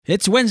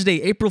It's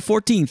Wednesday, April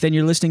 14th, and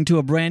you're listening to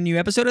a brand new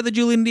episode of The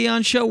Julian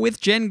Dion Show with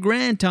Jen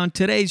Grant. On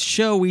today's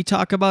show, we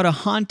talk about a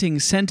haunting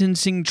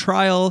sentencing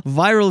trial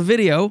viral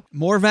video,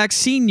 more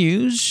vaccine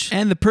news,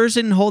 and the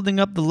person holding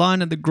up the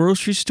line at the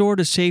grocery store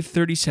to save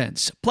 30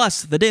 cents.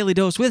 Plus, the Daily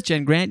Dose with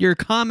Jen Grant, your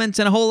comments,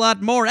 and a whole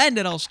lot more. And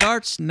it all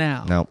starts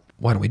now. No.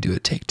 Why don't we do a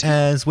take two?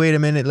 Wait a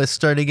minute. Let's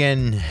start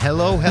again.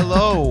 Hello.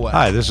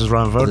 Hi, this is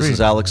Ron Vodry. This is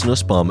Alex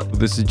Nussbaum.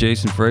 This is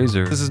Jason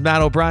Fraser. This is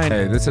Matt O'Brien.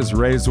 Hey, this is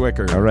Ray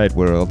Zwicker. All right,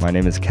 world. My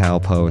name is Cal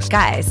Post.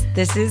 Guys,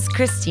 this is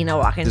Christina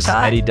Walkinshaw. This is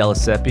Eddie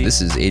Deliseppi.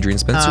 This is Adrian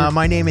Spencer.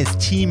 My name is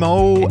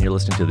Timo. And you're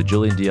listening to the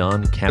Julian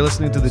Dion You're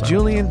listening to the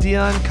Julian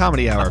Dion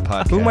Comedy Hour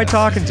podcast. Who am I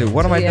talking to?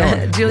 What am I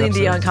doing? Julian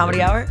Dion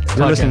Comedy Hour.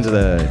 You're listening to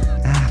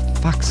the...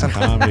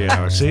 Comedy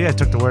hour. See, I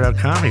took the word out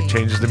comedy.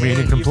 Changes the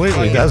meaning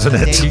completely, doesn't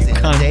it?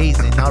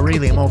 Dazing. Not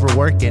really. I'm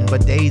overworking,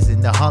 but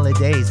dazing. The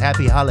holidays.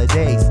 Happy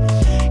holidays.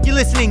 You're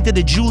listening to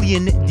the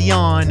Julian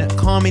Dion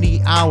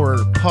Comedy Hour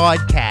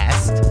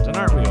podcast. And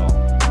aren't we all?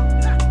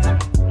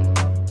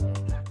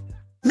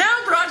 Now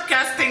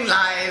broadcasting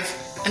live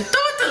and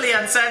totally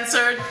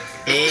uncensored,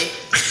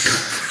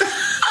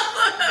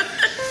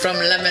 from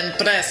Lemon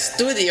Press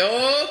Studio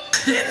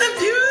in the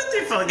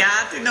beautiful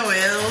Gatineau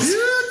Hills.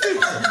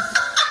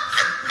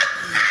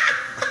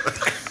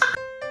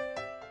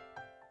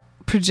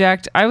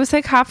 Project. I was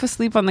like half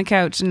asleep on the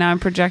couch and now I'm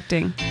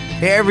projecting.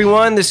 Hey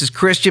everyone, this is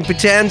Christian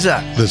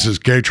Potenza. This is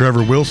Gay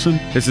Trevor Wilson.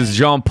 This is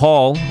Jean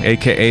Paul,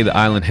 a.k.a. the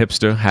Island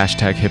Hipster,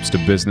 hashtag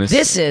hipster business.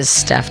 This is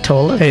Steph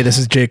Tola. Hey, this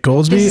is Jake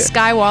Goldsby. This is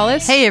Sky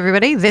Wallace. Hey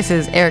everybody, this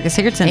is Erica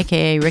Sigurdsson,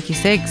 aka Ricky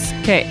Siggs.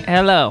 Okay,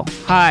 hello.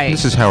 Hi.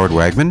 This is Howard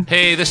Wagman.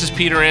 Hey, this is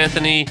Peter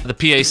Anthony, the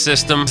PA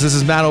system. This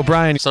is Matt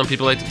O'Brien. Some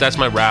people like that's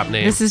my rap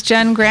name. This is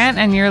Jen Grant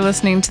and you're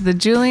listening to the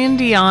Julian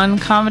Dion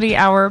Comedy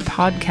Hour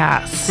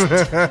podcast.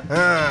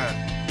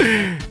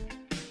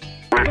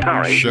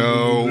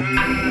 Show.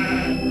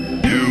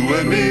 You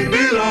and me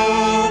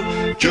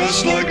belong,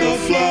 just like the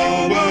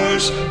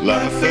flowers,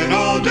 laughing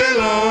all day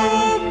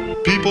long.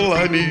 People,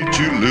 I need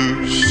to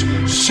loose,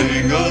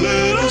 sing a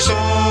little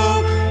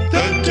song,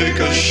 then take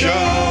a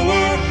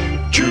shower.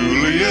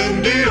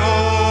 Julian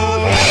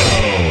Dion.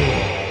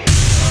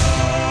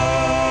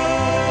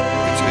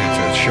 It's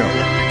a show.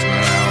 It's not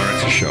an hour.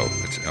 It's a show.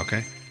 It's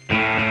okay.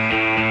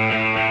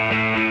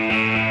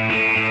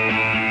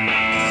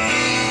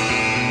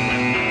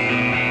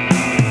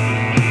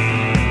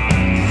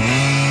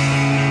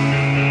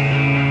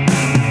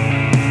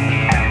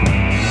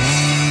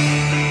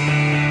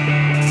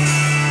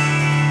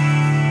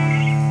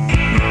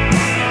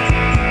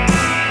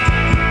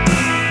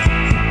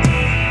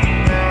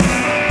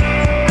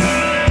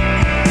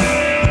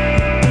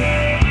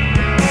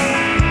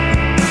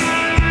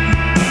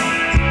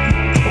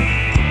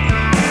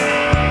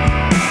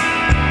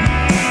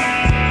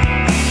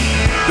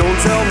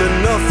 Tell me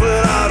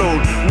nothing I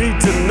don't need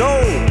to know.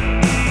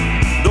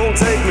 Don't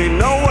take me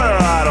nowhere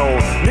I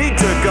don't need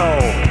to go.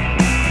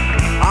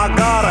 I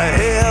got a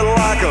head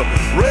like a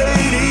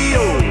radio.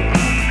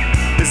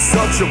 It's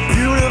such a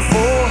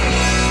beautiful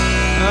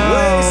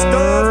waste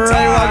of time. All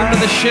right, welcome to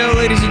the show,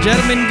 ladies and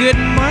gentlemen. Good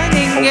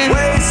morning. A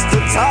waste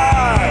of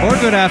time. Or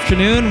good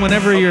afternoon,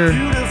 whenever you've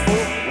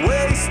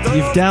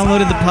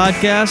downloaded the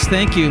podcast.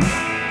 Thank you.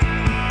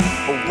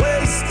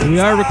 We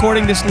are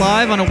recording this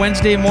live on a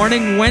Wednesday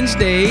morning.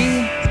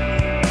 Wednesday.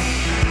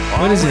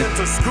 What is it?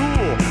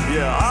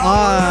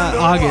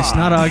 August,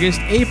 not August.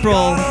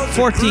 April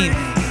 14th.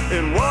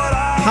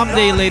 Hump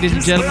Day, ladies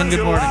and gentlemen.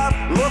 Good morning.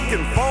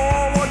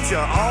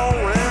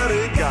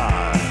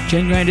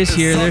 Jen Grant is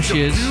here. There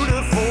she is.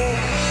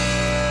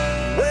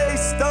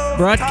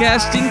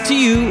 Broadcasting to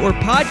you or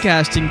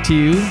podcasting to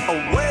you,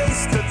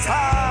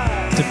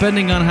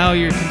 depending on how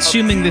you're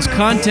consuming this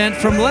content,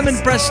 from Lemon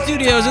Press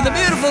Studios in the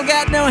beautiful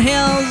Gatineau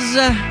Hills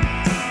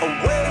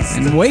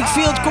in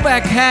Wakefield,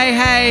 Quebec. Hey,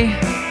 hey.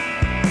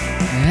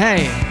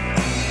 Hey.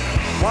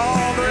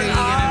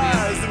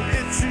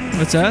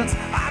 What's that?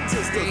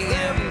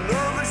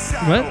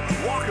 What?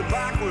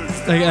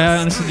 Like, I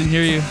honestly didn't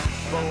hear you.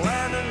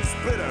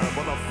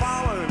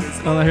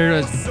 All I heard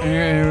was...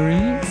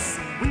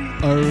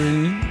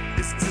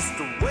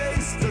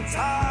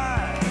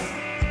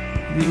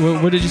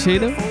 What did you say,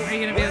 though? Are you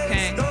going to be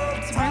okay?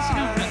 I'm surprised you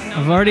don't know.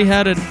 I've already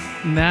had a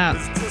nap.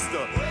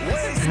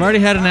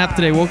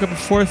 Today. Woke up at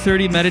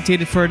 4:30,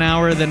 meditated for an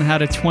hour, then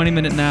had a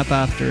 20-minute nap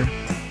after.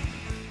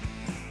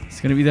 It's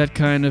going to be that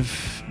kind of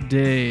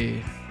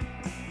day.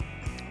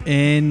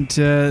 And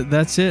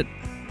that's it.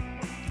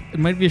 It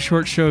might be a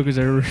short show because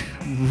I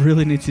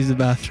really need to use the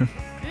bathroom.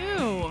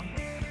 Ew.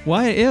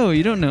 Why? Ew,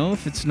 you don't know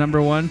if it's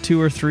number 1, 2,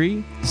 or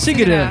 3.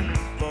 Sigida.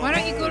 Why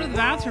don't you go to the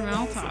bathroom and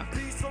I'll talk?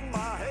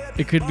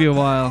 It could be a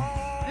while.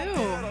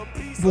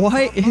 Ew.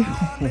 Why? Ew.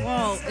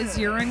 Well, is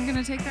urine going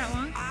to take that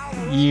long?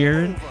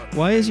 Urine?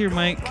 Why is your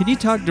mic... Can you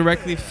talk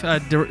directly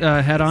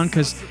head on?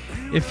 Because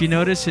if you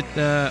notice it...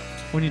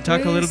 when you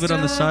talk a little bit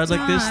on the side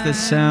like this, the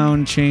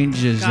sound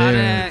changes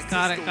there.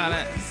 Got it.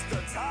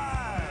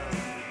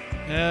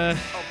 Yeah.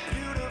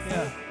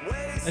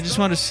 I just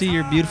want to see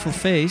your beautiful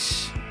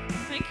face.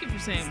 Thank you for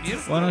saying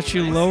beautiful. Why don't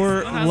you Nice.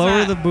 lower How's lower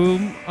that? the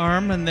boom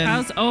arm and then...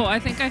 I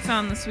think I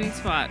found the sweet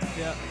spot.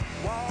 Yeah.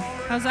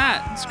 How's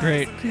that? It's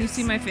great. Can you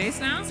see my face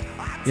now?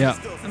 Yeah.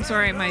 I'm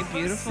sorry, my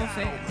beautiful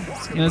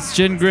face. That's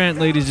Jen Grant,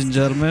 ladies and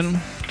gentlemen.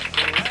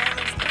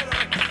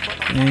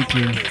 Thank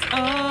you.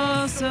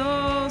 Oh,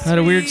 so sweet. Had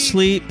a weird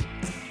sleep.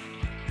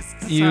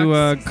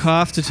 You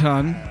coughed a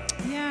ton.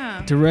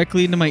 Yeah.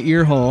 Directly into my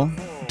ear hole.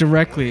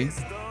 Directly.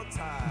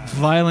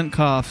 Violent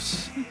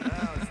coughs.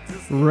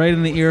 Right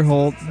in the ear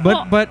hole.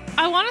 But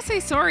I want to say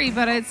sorry,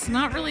 but it's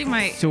not really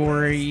my...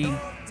 Sorry. You know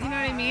what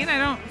I mean? I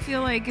don't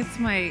feel like it's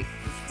my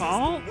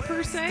fault,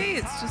 per se.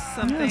 It's just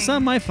something... Yeah, it's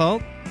not my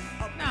fault.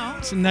 No.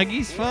 It's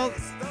Nuggy's fault.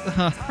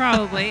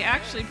 Probably.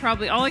 Actually,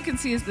 probably. All I can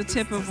see is the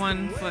tip of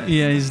one foot.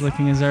 Yeah, he's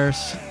licking his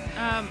arse.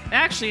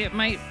 Actually, it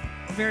might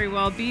very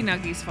well be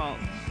Nuggy's fault.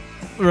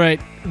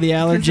 Right. The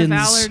allergens.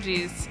 Because of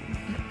allergies.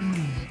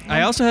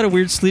 I also had a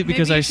weird sleep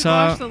because Maybe you I should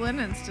saw... wash the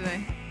linens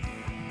today.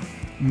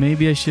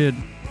 Maybe I should.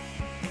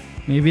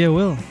 Maybe I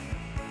will.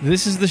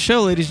 This is the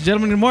show, ladies and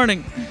gentlemen. Good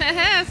morning.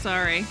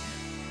 Sorry.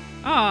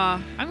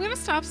 Aw, I'm going to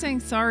stop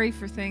saying sorry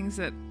for things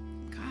that...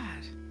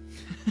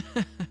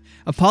 God.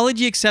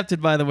 Apology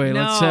accepted, by the way.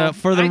 No, Let's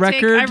for the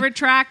record. I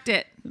retract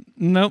it.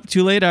 Nope,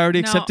 too late. I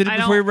already No, accepted it I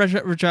before you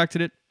don't-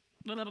 retracted it.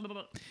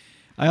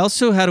 I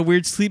also had a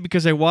weird sleep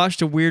because I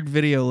watched a weird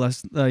video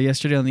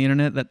yesterday on the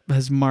internet that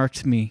has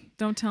marked me.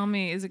 Don't tell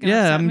me. Is it going to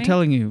Yeah, upset I'm me?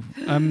 telling you.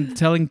 I'm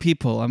telling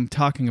people. I'm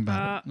talking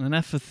about it.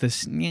 Enough with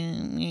this.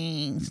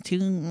 It's too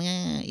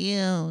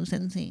ew,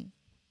 sensei.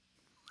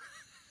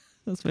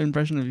 That's my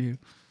impression of you.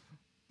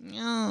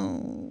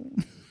 No.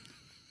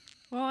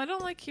 Well, I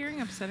don't like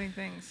hearing upsetting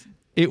things.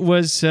 It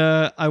was,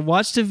 I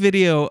watched a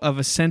video of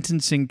a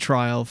sentencing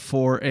trial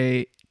for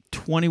a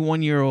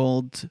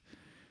 21-year-old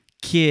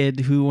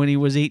kid who, when he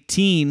was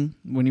 18,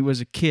 when he was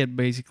a kid,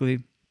 basically.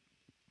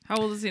 How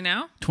old is he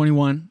now?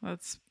 21.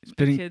 That's He's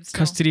been a in kid still.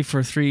 custody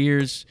for 3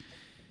 years.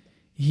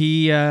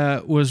 He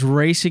was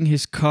racing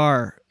his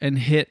car and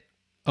hit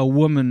a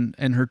woman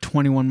and her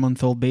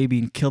 21-month-old baby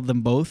and killed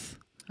them both.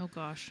 Oh,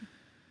 gosh.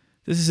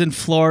 This is in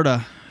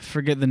Florida. I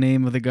forget the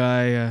name of the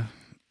guy.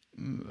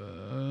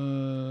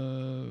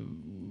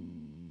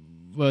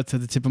 Well, it's at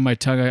the tip of my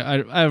tongue.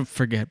 I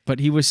forget. But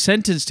he was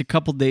sentenced a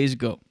couple days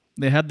ago.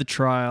 They had the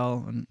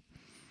trial. And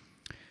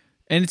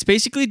it's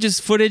basically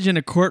just footage in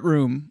a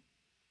courtroom.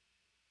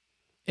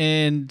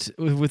 And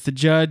with the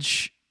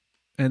judge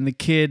and the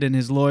kid and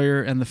his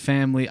lawyer and the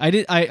family.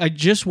 I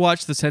just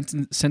watched the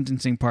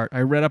sentencing part. I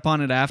read up on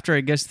it after.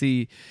 I guess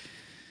the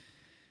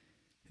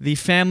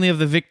family of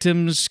the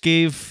victims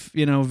gave,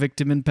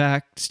 victim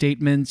impact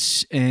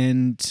statements,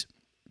 and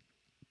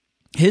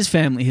his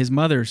family, his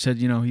mother said,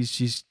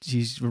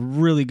 he's a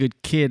really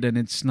good kid, and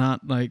it's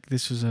not like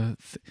this was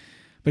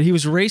but he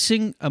was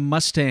racing a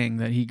Mustang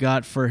that he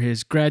got for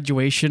his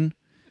graduation.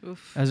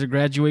 Oof. As a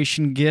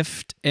graduation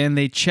gift, and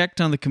they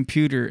checked on the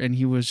computer, and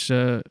he was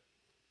it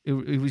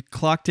was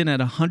clocked in at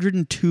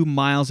 102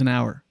 miles an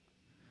hour.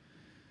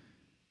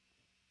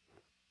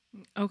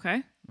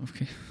 Okay.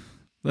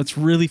 That's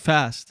really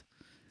fast.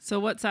 So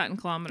what's that in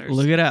kilometers?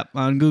 Look it up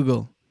on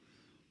Google.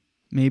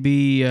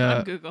 Maybe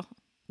on Google.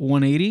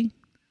 180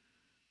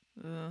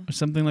 or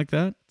something like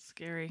that.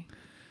 Scary.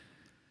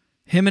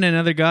 Him and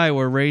another guy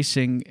were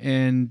racing,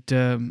 and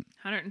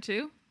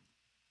 102?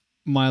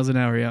 miles an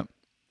hour, yeah.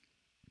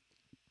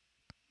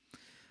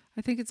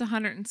 I think it's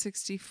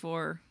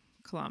 164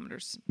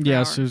 kilometers. per Yeah,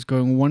 hour. so it's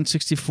going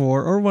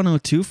 164 or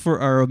 102 for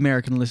our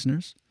American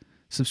listeners,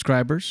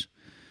 subscribers.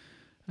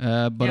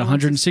 But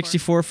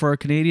 164 for our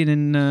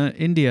Canadian and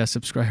India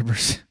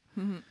subscribers.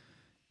 Mm-hmm.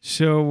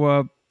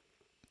 So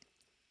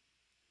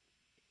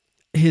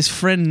his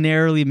friend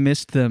narrowly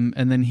missed them,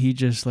 and then he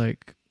just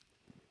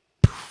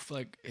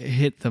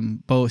hit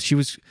them both. She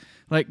was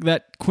like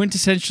that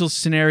quintessential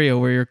scenario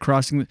where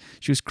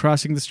she was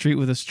crossing the street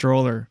with a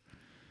stroller.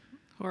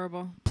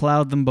 Horrible.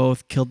 Plowed them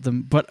both, killed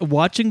them. But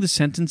watching the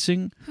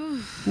sentencing,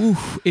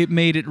 it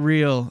made it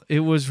real.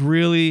 It was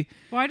really...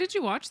 Why did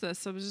you watch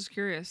this? I was just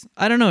curious.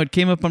 I don't know. It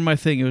came up on my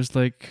thing. It was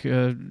like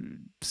a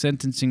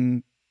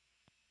sentencing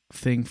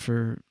thing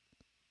for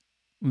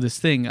this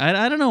thing.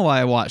 I don't know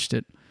why I watched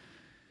it.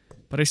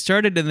 But I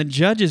started, and the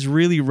judge is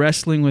really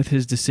wrestling with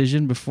his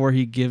decision before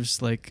he gives,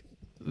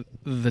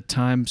 the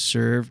time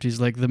served.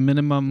 He's like, the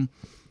minimum...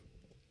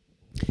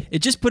 It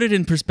just put it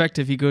in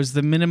perspective. He goes,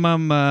 the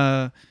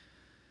minimum...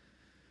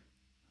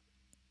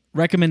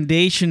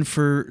 recommendation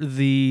for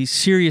the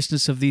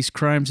seriousness of these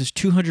crimes is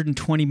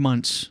 220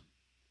 months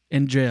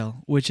in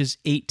jail, which is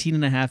 18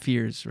 and a half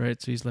years,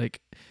 right? So he's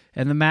like,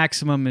 and the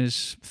maximum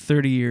is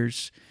 30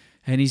 years.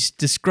 And he's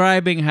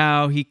describing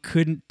how he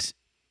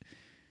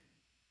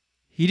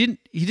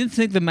didn't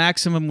think the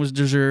maximum was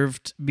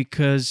deserved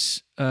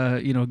because,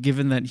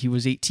 given that he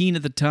was 18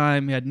 at the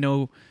time, he had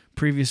no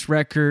previous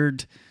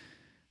record.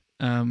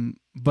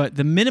 But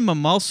the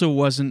minimum also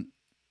wasn't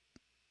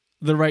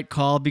the right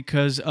call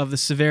because of the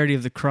severity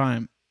of the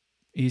crime.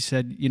 He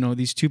said,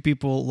 these two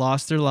people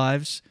lost their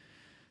lives,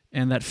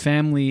 and that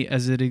family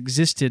as it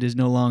existed is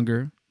no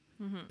longer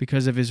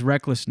because of his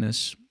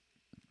recklessness.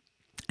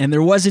 And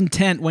there was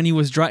intent when he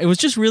was driving. It was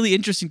just really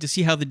interesting to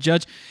see how the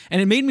judge,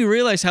 and it made me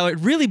realize how it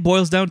really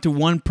boils down to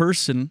one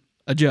person,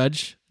 a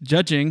judge,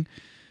 judging.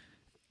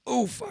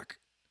 Oh, fuck.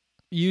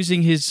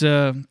 Using his,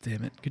 damn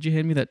it. Could you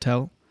hand me that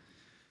towel?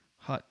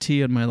 Hot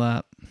tea on my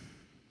lap.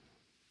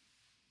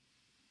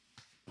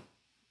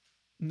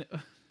 No.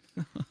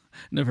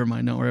 Never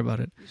mind. Don't worry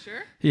about it. You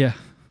sure? Yeah.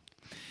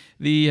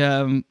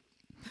 The,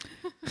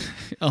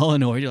 all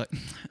annoyed. You're like,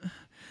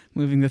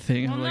 moving the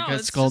thing. Well, I'm like, no,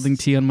 got scalding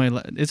tea on my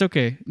lap. It's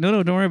okay.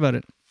 No, don't worry about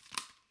it.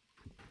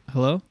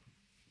 Hello?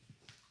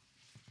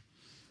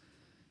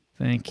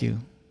 Thank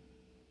you.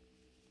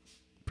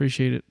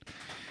 Appreciate it.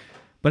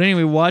 But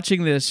anyway,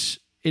 watching this,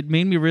 it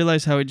made me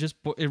realize how it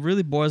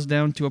really boils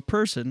down to a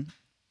person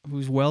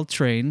who's well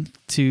trained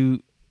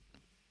to,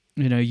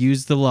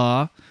 use the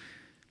law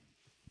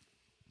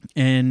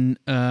and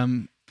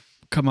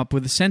come up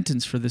with a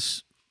sentence for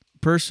this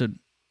person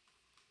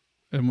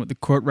and what the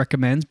court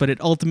recommends. But it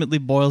ultimately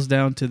boils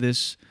down to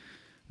this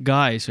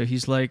guy. So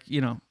he's like,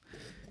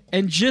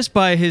 and just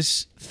by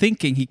his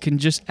thinking, he can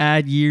just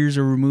add years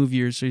or remove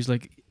years. So he's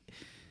like,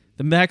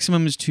 the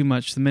maximum is too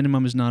much, the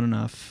minimum is not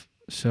enough.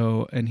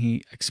 So, and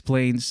he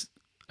explains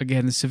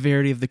again the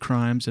severity of the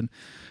crimes and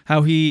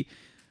how he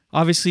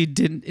obviously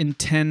didn't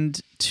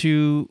intend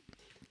to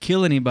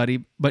kill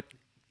anybody, but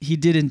he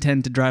did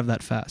intend to drive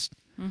that fast.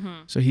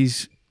 Mm-hmm. So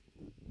he's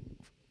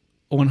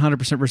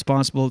 100%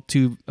 responsible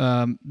to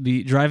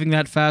be driving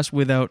that fast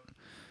with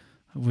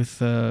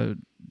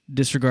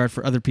disregard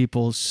for other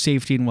people's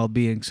safety and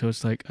well-being. So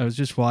it's like I was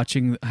just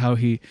watching how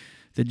the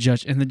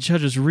judge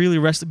was really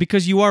restless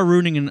because you are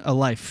ruining a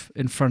life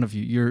in front of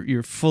you.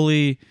 You're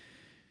fully,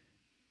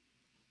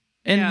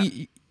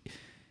 and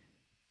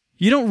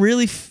you don't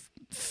really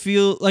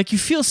feel like you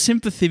feel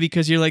sympathy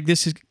because you're like,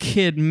 this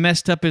kid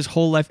messed up his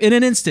whole life in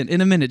an instant,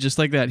 in a minute, just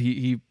like that.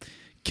 He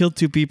killed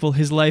 2 people.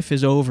 His life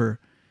is over.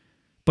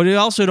 But you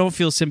also don't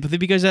feel sympathy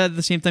because at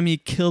the same time he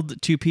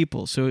killed 2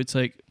 people. So it's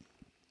like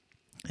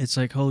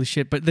holy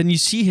shit. But then you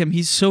see him.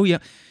 He's so young.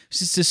 He's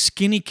just a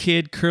skinny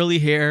kid, curly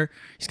hair.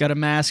 He's got a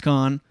mask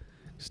on.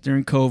 It's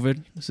during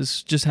COVID.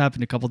 This just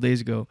happened a couple days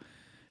ago.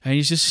 And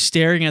he's just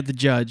staring at the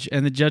judge.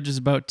 And the judge is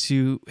about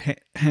to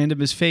hand him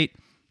his fate.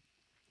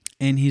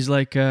 And he's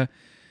like,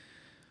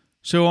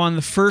 so on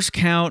the first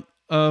count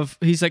of,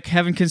 he's like,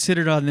 having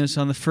considered on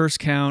the first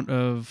count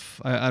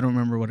of, I don't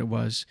remember what it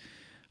was,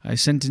 I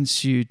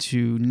sentence you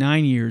to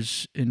 9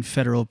 years in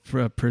federal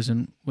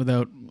prison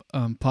without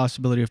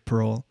possibility of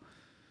parole.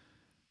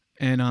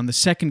 And on the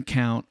second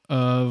count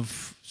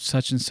of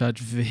such and such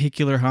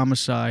vehicular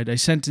homicide, I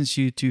sentence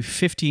you to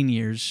 15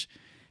 years.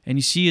 And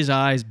you see his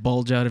eyes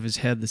bulge out of his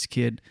head, this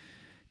kid,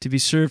 to be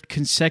served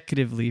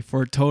consecutively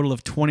for a total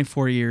of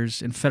 24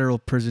 years in federal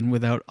prison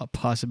without a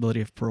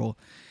possibility of parole.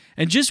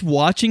 And just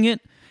watching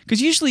it,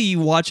 because usually you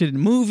watch it in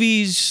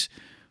movies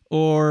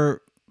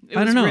or...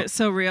 I don't know.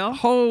 So real.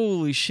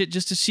 Holy shit!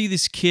 Just to see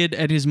this kid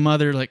and his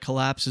mother like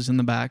collapses in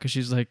the back, because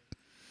she's like,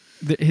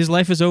 his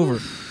life is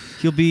over.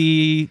 He'll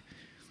be,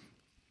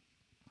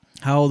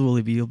 how old will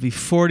he be? He'll be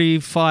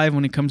 45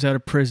 when he comes out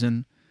of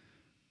prison.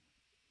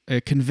 A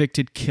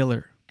convicted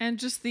killer. And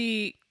just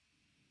it's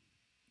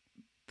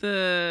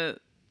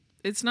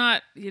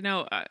not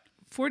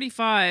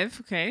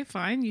 45. Okay,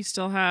 fine. You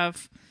still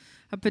have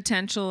a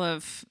potential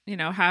of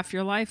half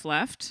your life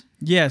left.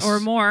 Yes, or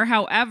more.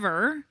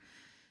 However.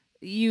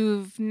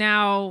 You've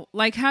now,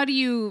 how do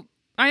you,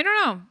 I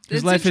don't know.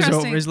 His life is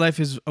over. His life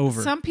is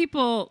over. Some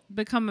people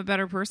become a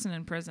better person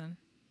in prison,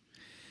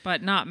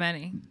 but not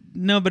many.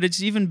 No, but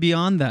it's even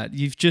beyond that.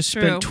 You've just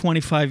spent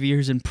 25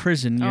 years in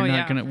prison. You're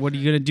not going to, what are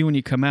you going to do when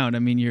you come out? I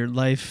mean, your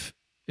life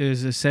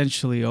is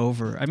essentially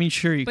over. I mean,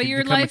 sure, you could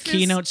become a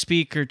keynote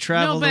speaker,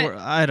 travel the world.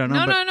 I don't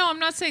know. No, I'm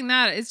not saying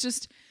that. It's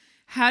just,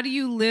 how do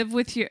you live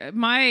with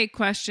my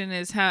question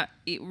is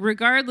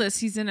regardless,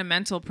 he's in a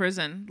mental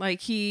prison. Like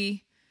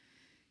he's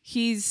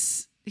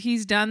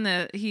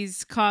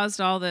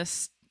caused all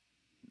this,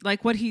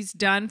 like what he's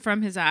done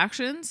from his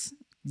actions.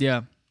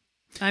 Yeah.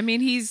 I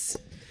mean,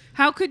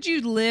 how could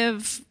you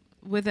live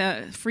with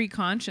a free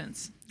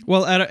conscience?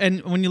 Well,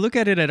 and when you look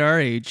at it at our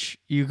age,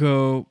 you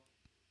go,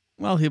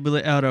 well, he'll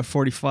be out at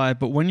 45.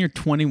 But when you're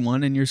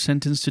 21 and you're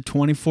sentenced to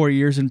 24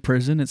 years in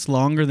prison, it's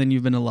longer than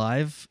you've been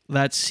alive.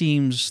 That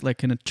seems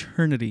like an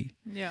eternity.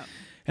 Yeah.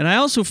 And I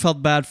also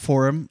felt bad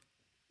for him.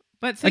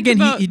 But think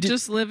about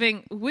just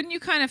living. Wouldn't you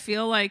kind of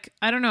feel like,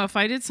 I don't know, if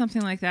I did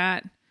something like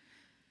that,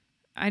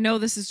 I know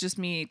this is just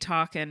me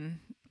talking.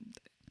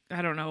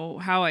 I don't know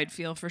how I'd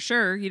feel for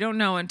sure. You don't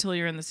know until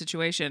you're in the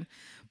situation.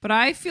 But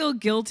I feel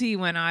guilty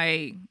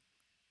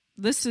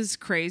this is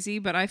crazy,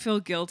 but I feel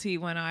guilty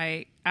when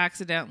I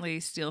accidentally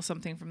steal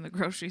something from the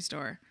grocery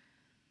store.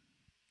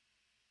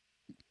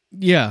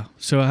 Yeah,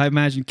 so I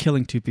imagine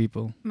killing 2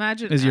 people.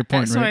 Is your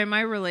point, right? Sorry, am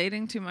I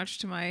relating too much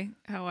to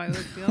how I would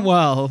feel?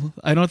 Well,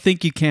 I don't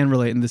think you can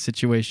relate in this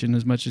situation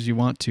as much as you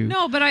want to.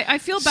 No, but I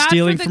feel bad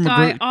Stealing for the from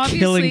guy. Obviously,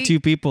 killing 2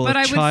 people,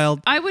 but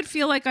child. I would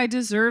feel like I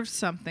deserved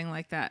something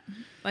like that.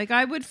 Like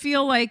I would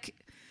feel like,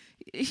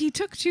 he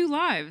took 2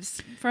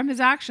 lives from his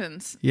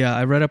actions. Yeah,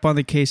 I read up on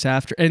the case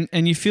after,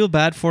 and you feel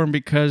bad for him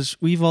because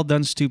we've all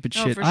done stupid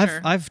shit. For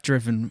sure. I've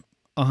driven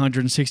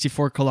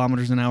 164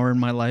 kilometers an hour in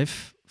my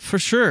life, for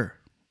sure,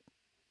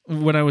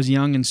 when I was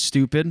young and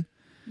stupid.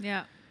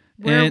 Yeah.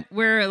 And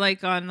We're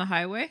like on the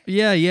highway.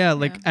 Yeah,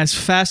 like as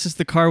fast as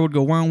the car would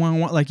go, wah, wah,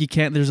 wah, like you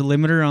can't. There's a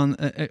limiter on,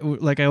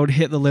 like I would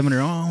hit the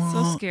limiter.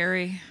 So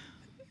scary.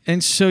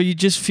 And so you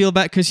just feel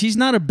bad because he's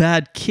not a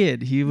bad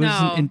kid. He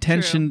wasn't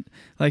intention,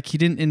 like he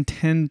didn't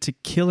intend to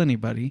kill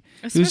anybody.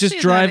 He was just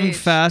driving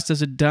fast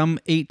as a dumb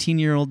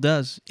 18-year-old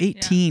does.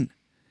 18.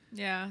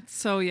 Yeah, it's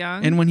so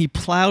young. And when he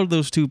plowed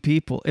those 2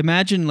 people,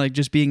 imagine like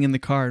just being in the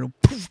car and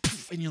poof,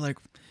 poof, and you're like,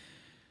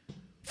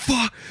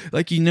 fuck,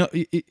 like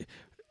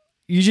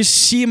you just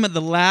see him at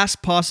the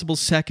last possible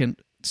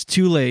second. It's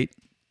too late.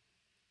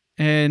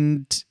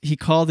 And he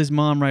called his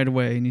mom right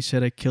away and he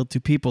said, I killed 2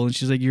 people. And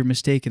she's like, you're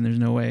mistaken. There's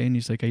no way. And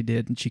he's like, I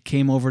did. And she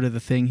came over to the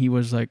thing. He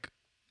was like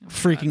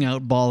freaking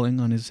out, bawling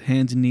on his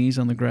hands and knees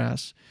on the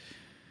grass.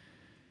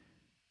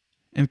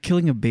 And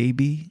killing a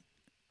baby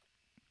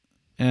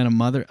and a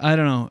mother. I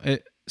don't know.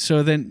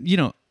 So then,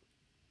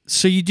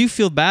 so you do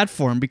feel bad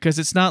for him because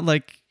it's not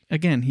like,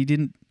 again,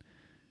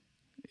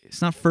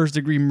 it's not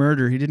first-degree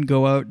murder. He didn't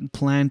go out and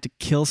plan to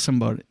kill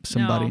somebody.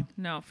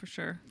 No, for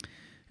sure.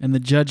 And the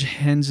judge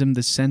hands him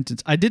the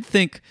sentence. I did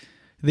think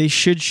they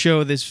should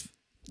show this,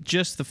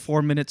 just the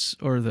 4 minutes,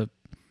 or it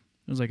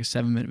was like a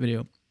 7-minute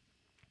video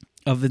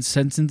of the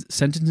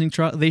sentencing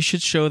trial. They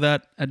should show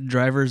that at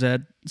driver's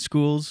ed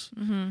schools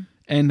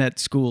and at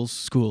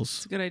schools.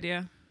 It's a good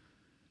idea.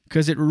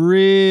 Because it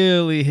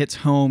really hits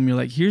home. You're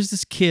like, here's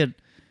this kid.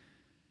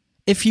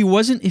 If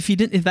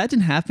that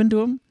didn't happen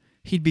to him,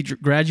 he'd be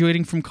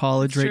graduating from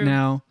college right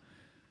now,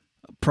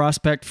 a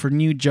prospect for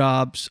new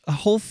jobs, a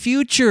whole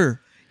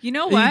future. You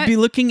know what? He'd be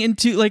looking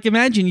into, like,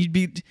 imagine he'd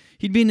be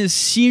in his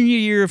senior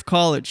year of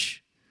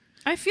college.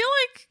 I feel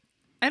like,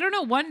 I don't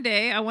know, one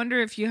day I wonder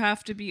if you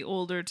have to be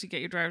older to get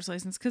your driver's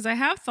license, because I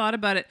have thought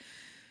about it,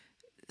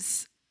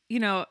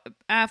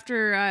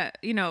 after,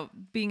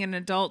 being an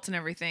adult and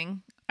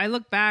everything. I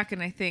look back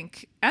and I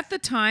think, at the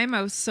time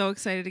I was so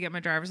excited to get my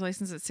driver's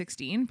license at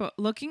 16, but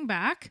looking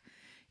back,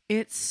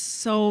 it's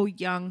so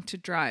young to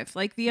drive.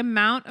 Like the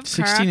amount of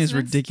 16 is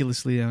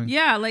ridiculously young.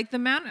 Yeah, like the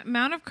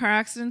amount of car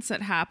accidents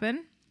that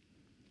happen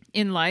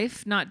in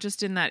life, not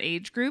just in that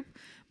age group,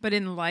 but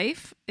in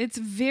life, it's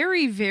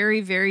very,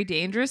 very, very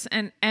dangerous.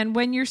 And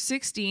when you're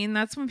 16,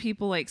 that's when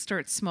people like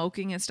start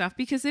smoking and stuff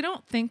because they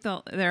don't think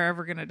they're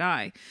ever going to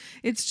die.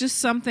 It's just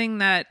something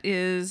that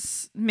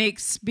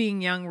makes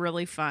being young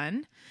really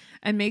fun.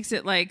 And makes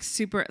it like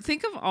super.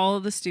 Think of all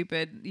of the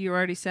stupid. You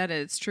already said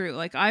it. It's true.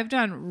 Like I've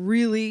done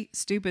really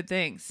stupid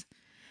things,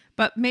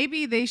 but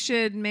maybe they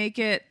should make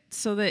it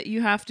so that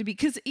you have to be.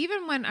 Because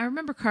even when I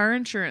remember car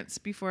insurance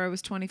before I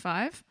was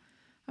 25,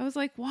 I was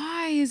like,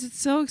 why is it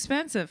so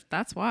expensive?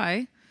 That's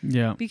why.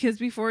 Yeah. Because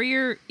before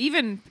you're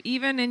even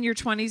in your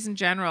 20s in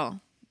general,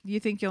 you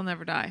think you'll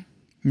never die.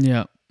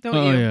 Yeah. Don't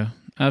you? Oh yeah,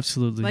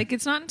 absolutely. Like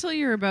it's not until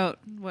you're about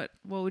what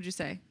would you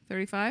say?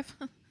 35?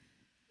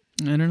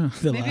 I don't know.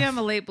 Maybe I'm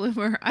a late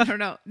bloomer. I don't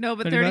know. No,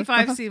 but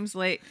 35 seems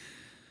late.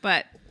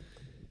 But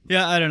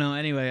yeah, I don't know.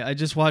 Anyway, I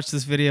just watched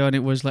this video and it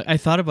was like, I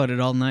thought about it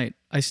all night.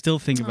 I still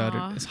think about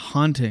it. It's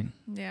haunting.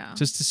 Yeah.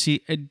 Just to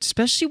see,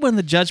 especially when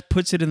the judge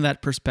puts it in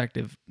that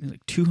perspective.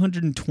 Like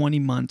 220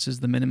 months is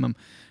the minimum.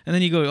 And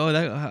then you go,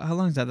 how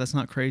long is that? That's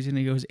not crazy. And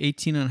he goes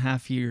 18 and a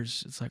half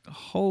years. It's like,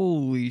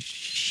 holy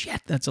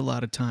shit, that's a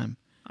lot of time.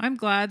 I'm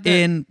glad that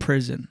in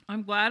prison.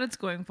 I'm glad it's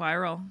going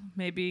viral.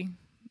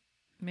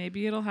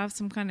 Maybe it'll have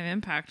some kind of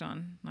impact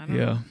on. I don't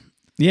know.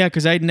 Yeah,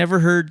 because I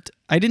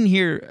didn't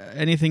hear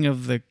anything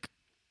of the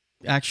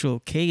actual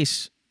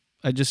case.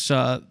 I just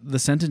saw the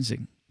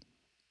sentencing.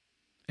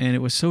 And it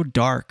was so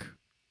dark.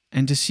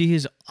 And to see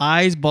his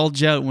eyes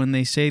bulge out when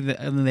they say that,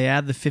 and they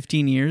add the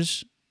 15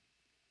 years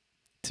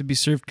to be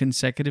served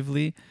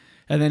consecutively.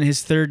 And then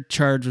his third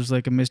charge was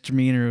like a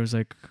misdemeanor. It was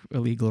like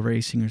illegal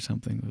racing or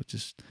something. It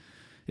just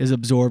is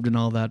absorbed in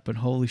all that. But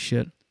holy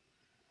shit.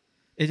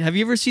 Have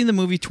you ever seen the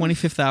movie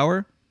 25th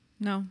Hour?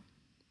 No.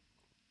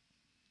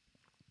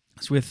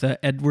 It's with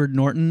Edward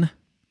Norton.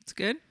 It's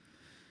good?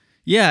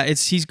 Yeah,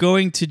 he's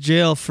going to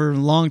jail for a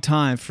long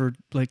time, for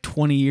like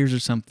 20 years or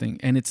something.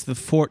 And it's the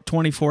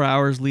 24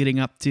 hours leading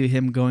up to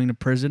him going to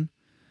prison.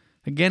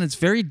 Again, it's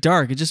very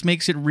dark. It just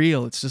makes it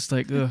real. It's just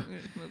like, ugh.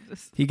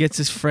 He gets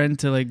his friend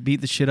to like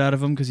beat the shit out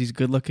of him because he's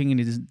good looking and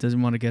he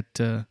doesn't want to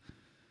get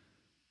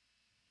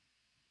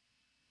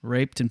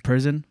raped in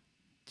prison.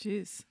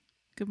 Jeez.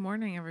 Good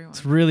morning, everyone.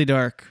 It's really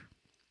dark.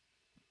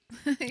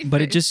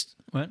 But it just...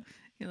 What?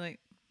 You're like...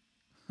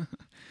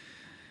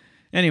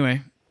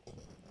 Anyway.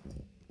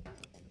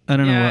 I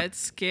don't know what...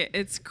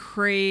 it's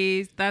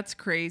crazy. That's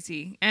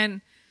crazy.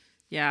 And,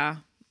 yeah.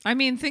 I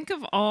mean, think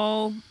of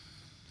all...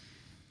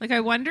 Like, I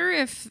wonder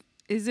if...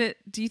 Do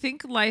you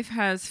think life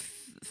has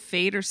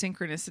fate or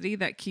synchronicity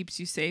that keeps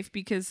you safe?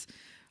 Because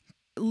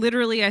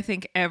literally, I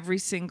think every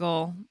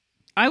single...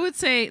 I would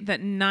say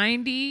that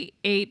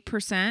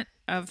 98%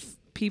 of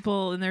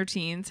people in their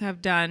teens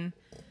have done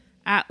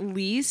at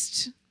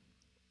least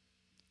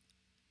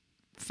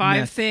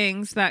 5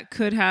 things that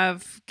could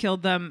have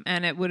killed them,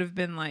 and it would have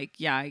been like,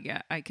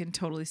 yeah, I can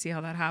totally see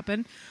how that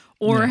happened,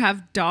 or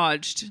have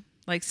dodged,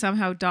 like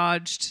somehow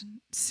dodged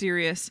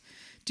serious.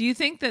 Do you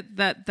think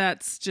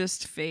that's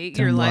just fate?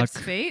 Your life's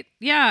fate?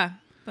 Yeah,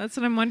 that's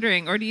what I'm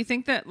wondering. Or do you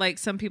think that like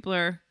some people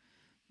are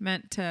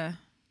meant to?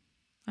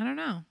 I don't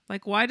know.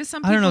 Like, why do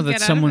some people? I don't know get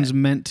that out someone's of it?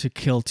 meant to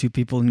kill 2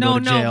 people and go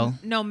to jail.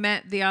 No,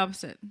 meant the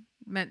opposite.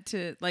 Meant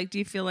to, like, do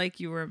you feel like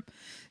you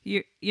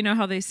know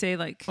how they say,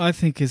 like, I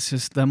think it's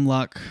just them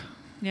luck.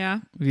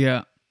 Yeah.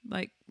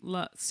 Like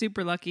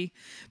super lucky.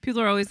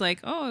 People are always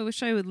like, oh, I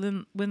wish I would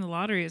win the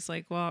lottery. It's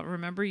like, well,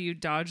 remember you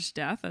dodged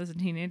death as a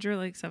teenager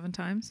like 7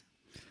 times?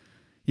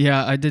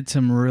 Yeah, I did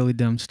some really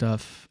dumb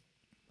stuff.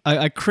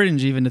 I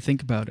cringe even to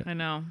think about it. I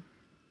know.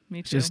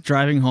 Me too. Just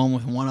driving home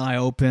with one eye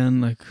open,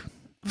 like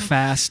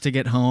fast to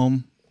get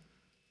home.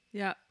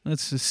 Yeah.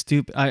 That's just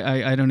stupid.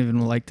 I don't even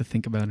like to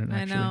think about it, actually.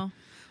 I know.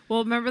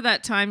 Well, remember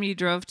that time you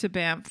drove to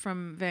Banff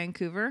from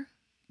Vancouver?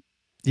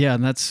 Yeah,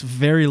 and that's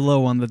very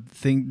low on the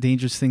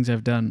dangerous things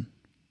I've done.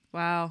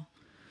 Wow.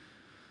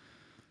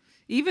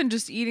 Even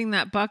just eating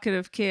that bucket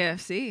of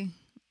KFC.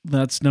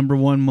 That's number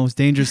 1 most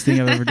dangerous thing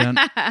I've ever done.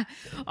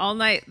 All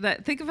night.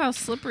 Think of how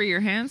slippery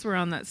your hands were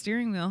on that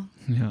steering wheel.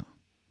 Yeah.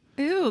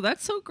 Ew,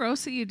 that's so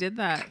gross that you did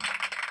that.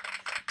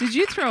 Did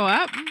you throw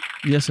up?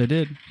 Yes, I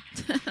did.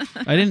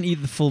 I didn't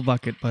eat the full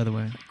bucket, by the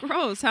way.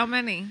 Gross. How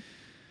many?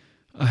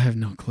 I have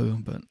no clue,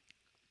 but...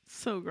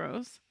 So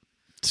gross.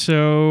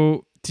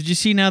 So, did you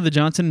see now the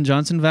Johnson &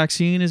 Johnson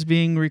vaccine is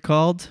being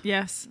recalled?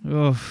 Yes.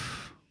 Oh.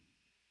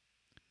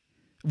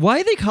 Why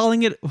are they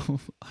calling it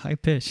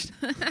high-pitched?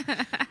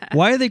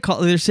 Why are they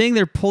they're saying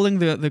they're pulling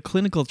the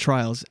clinical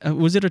trials.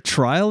 Was it a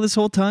trial this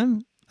whole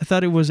time? I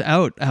thought it was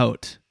out. I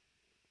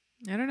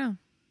don't know.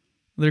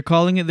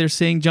 They're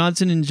saying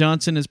Johnson &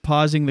 Johnson is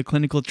pausing the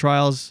clinical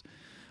trials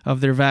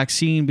of their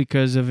vaccine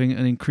because of an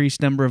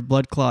increased number of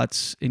blood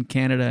clots in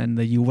Canada and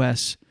the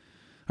U.S.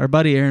 Our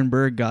buddy Aaron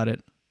Berg got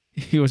it.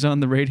 He was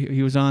on the radio.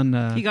 He was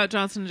on... he got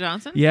Johnson &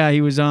 Johnson? Yeah,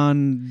 he was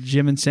on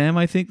Jim and Sam,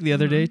 I think, the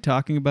other day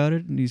talking about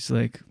it. And he's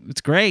like,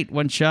 it's great,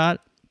 1 shot.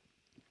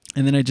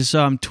 And then I just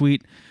saw him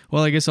tweet,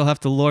 well, I guess I'll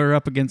have to lawyer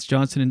up against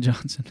Johnson &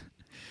 Johnson.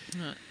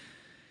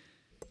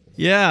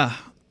 Yeah.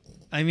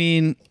 I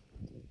mean,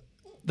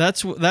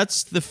 that's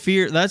the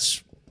fear.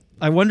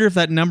 I wonder if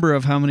that number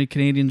of how many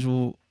Canadians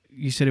will...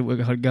 You said it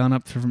had gone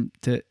up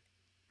to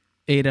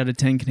 8 out of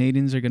 10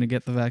 Canadians are going to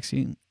get the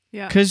vaccine.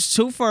 Yeah. Because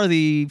so far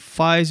the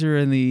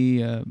Pfizer and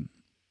the...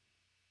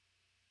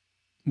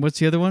 what's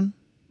the other one?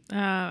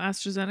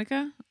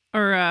 AstraZeneca?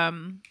 Or...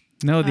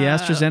 no, the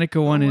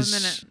AstraZeneca one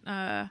is... 1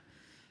 minute.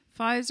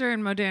 Pfizer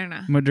and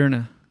Moderna.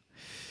 Moderna.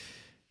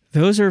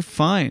 Those are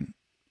fine.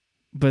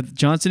 But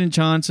Johnson &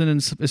 Johnson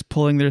is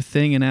pulling their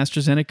thing, and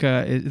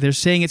AstraZeneca, they're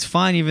saying it's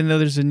fine even though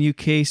there's a new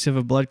case of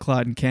a blood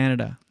clot in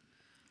Canada.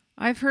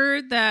 I've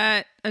heard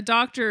that a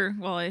doctor,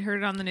 well, I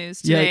heard it on the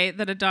news today,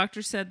 that a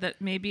doctor said that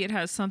maybe it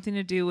has something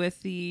to do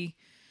with the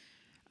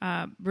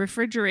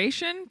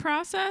refrigeration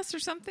process or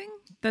something.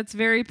 That's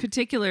very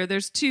particular.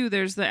 There's 2.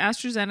 There's the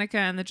AstraZeneca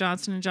and the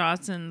Johnson &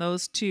 Johnson.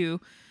 Those 2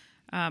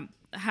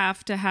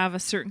 have to have a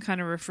certain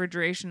kind of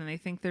refrigeration, and they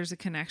think there's a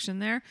connection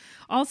there.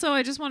 Also,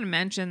 I just want to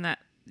mention that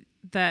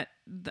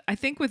I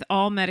think with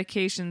all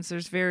medications,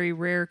 there's very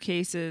rare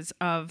cases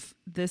of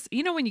this.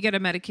 You know, when you get a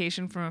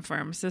medication from a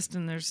pharmacist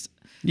and there's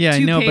 2 I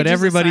know, but pages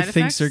everybody of side thinks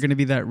effects. They're going to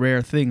be that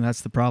rare thing.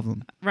 That's the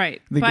problem.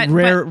 Right. But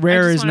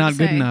rare is not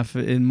good enough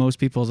in most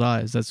people's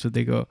eyes. That's what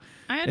they go.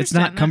 It's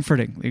not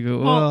comforting. They go,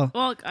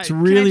 well it's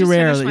really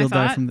rare that you'll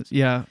die from this.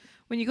 Yeah.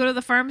 When you go to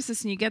the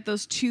pharmacist and you get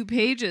those 2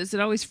 pages, it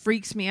always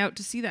freaks me out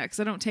to see that because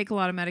I don't take a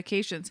lot of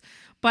medications.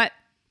 But,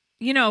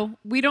 you know,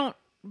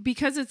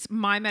 because it's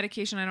my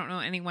medication, I don't know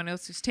anyone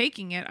else who's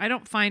taking it. I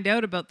don't find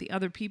out about the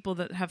other people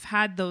that have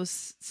had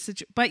those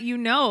but you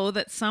know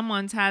that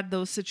someone's had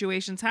those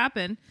situations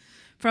happen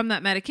from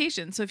that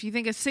medication. So if you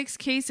think of 6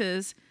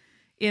 cases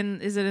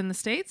is it in the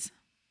States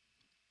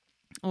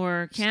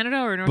or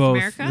Canada or North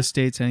America? Both the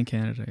States and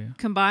Canada, yeah.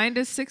 Combined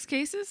as 6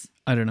 cases?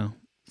 I don't know.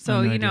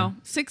 So, you know,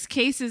 6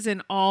 cases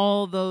in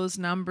all those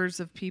numbers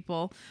of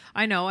people.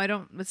 I know,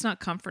 it's not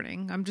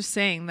comforting. I'm just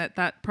saying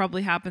that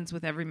probably happens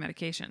with every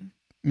medication.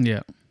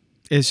 Yeah.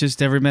 It's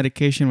just every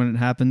medication, when it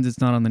happens, it's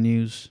not on the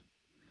news.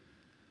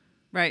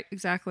 Right,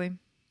 exactly.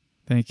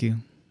 Thank you.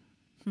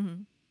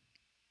 Mm-hmm.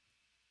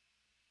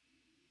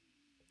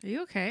 Are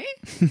you okay?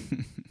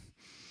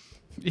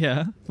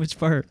 Yeah. Which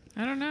part?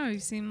 I don't know. You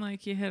seem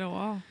like you hit a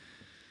wall.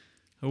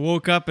 I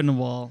woke up in the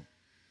wall.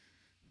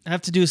 I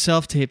have to do a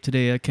self-tape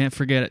today. I can't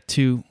forget it,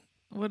 too.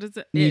 What is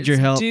it? Need your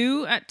help.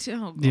 Due at 2.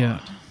 Oh, God. Yeah.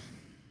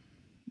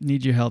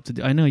 Need your help to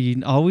do. I know,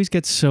 you always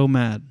get so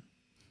mad.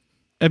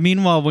 And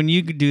meanwhile, when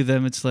you do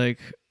them, it's like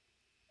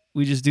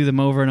we just do them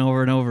over and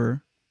over and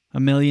over.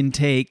 1,000,000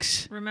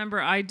 takes.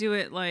 Remember, I do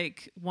it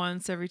like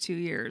once every 2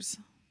 years.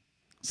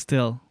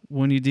 Still,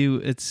 when you do,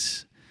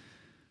 it's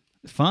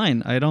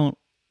fine. I don't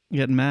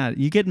get mad.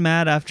 You get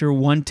mad after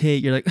 1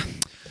 take. You're like,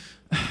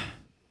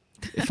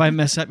 if I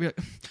mess up, you're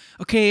like,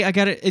 Okay, I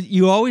got it.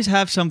 You always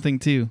have something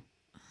too.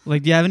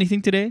 Like, do you have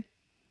anything today?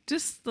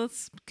 Just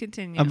let's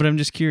continue. But I'm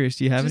just curious.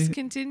 Do you have Just anything?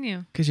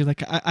 continue. Because you're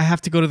like, I have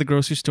to go to the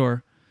grocery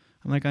store.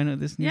 I'm like, I know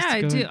this needs Yeah,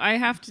 to go. I do. I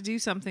have to do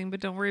something, but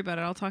don't worry about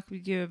it. I'll talk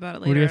with you about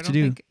it later. What do you have to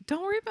do?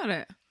 Don't worry about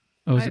it.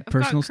 Oh, is it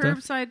personal I've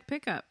got stuff? curbside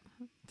pickup.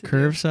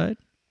 Curbside?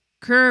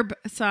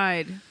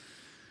 Curbside.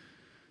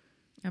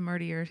 I'm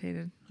already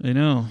irritated. I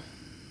know.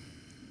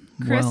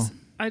 Chris, Wow.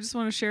 I just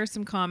want to share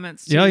some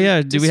comments.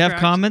 Yeah. Do we have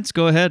comments?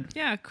 Go ahead.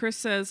 Yeah, Chris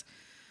says,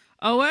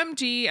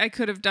 OMG, I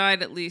could have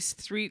died at least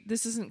 3.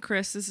 This isn't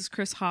Chris. This is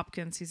Chris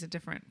Hopkins. He's a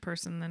different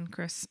person than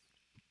Chris.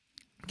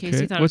 In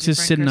case you thought it What's was his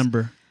your SIN friend Chris.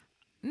 number?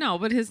 No,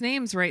 but his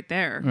name's right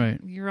there. Right.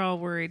 You're all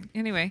worried.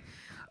 Anyway,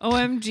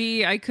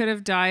 OMG, I could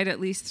have died at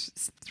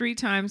least 3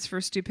 times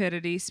for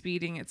stupidity,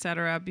 speeding,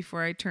 etc.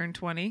 before I turned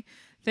 20.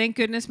 Thank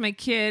goodness my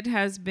kid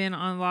has been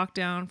on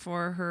lockdown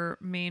for her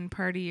main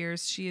party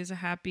years. She is a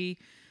happy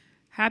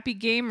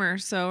gamer,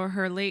 so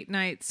her late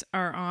nights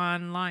are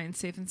online,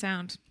 safe and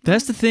sound.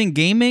 That's the thing.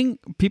 Gaming,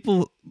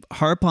 people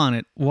harp on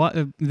it.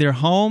 They're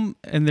home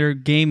and they're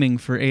gaming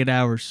for 8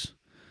 hours.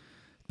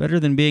 Better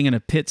than being in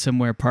a pit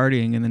somewhere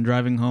partying and then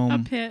driving home. A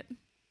pit.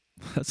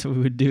 That's what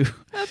we would do.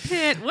 A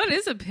pit. What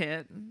is a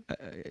pit?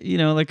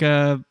 Like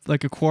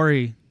a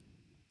quarry.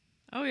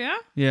 Oh, yeah?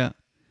 Yeah.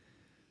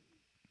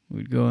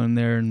 We'd go in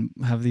there and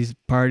have these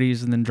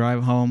parties and then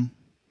drive home.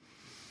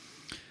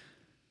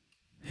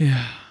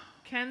 Yeah.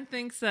 Ken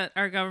thinks that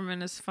our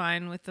government is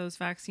fine with those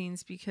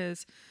vaccines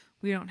because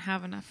we don't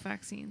have enough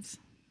vaccines.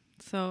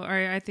 So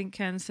I think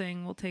Ken's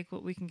saying we'll take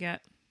what we can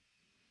get.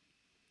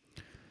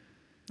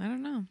 I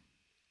don't know.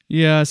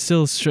 Yeah,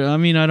 still. I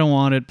mean, I don't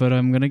want it, but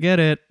I'm gonna get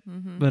it.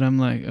 Mm-hmm. But I'm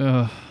like,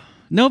 ugh.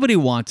 Nobody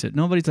wants it.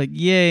 Nobody's like,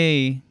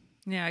 yay.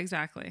 Yeah,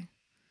 exactly.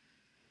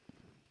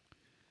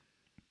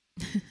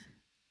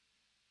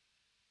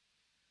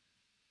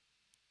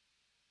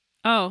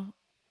 Oh,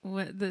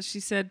 she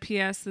said,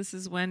 P.S. This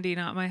is Wendy,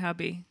 not my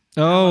hubby.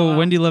 Oh,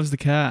 Wendy loves the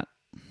cat.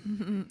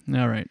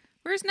 All right.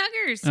 Where's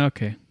Nuggers?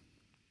 Okay.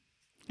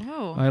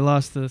 Oh. I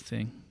lost the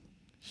thing.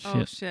 Shit.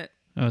 Oh, shit.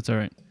 Oh, it's all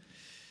right.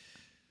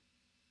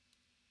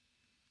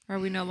 Are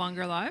we no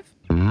longer live?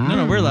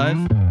 No, we're live.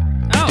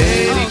 Oh,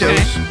 Daily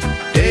Dose,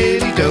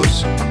 Daily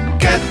Dose.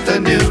 Get the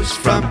news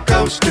from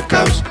coast to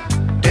coast.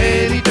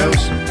 Daily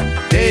Dose,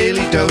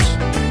 Daily Dose.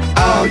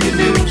 All your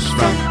news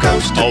from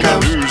coast to All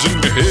coast. the news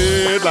and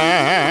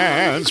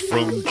headlines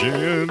from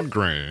Jen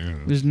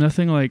Grant. There's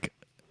nothing like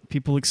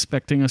people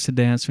expecting us to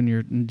dance when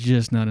you're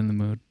just not in the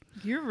mood.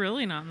 You're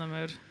really not in the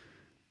mood.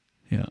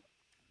 Yeah.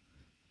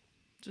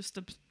 Just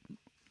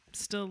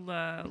still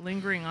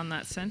lingering on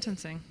that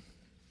sentencing.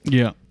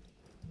 Yeah.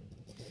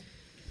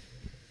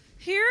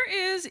 Here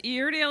is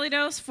your Daily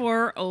Dose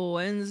for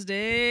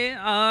Wednesday,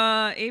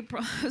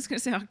 April. I was going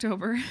to say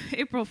October,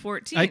 April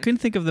 14th. I couldn't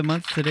think of the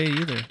month today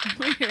either.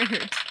 Weird. I was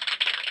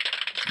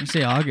going to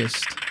say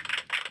August.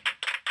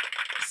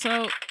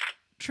 So,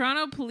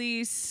 Toronto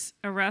police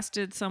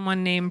arrested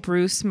someone named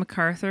Bruce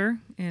MacArthur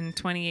in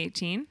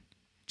 2018,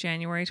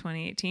 January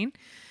 2018.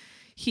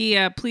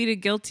 He pleaded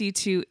guilty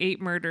to 8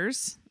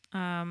 murders.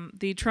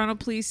 The Toronto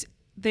police,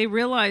 they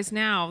realize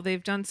now,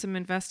 they've done some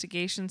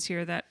investigations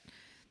here, that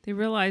they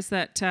realize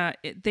that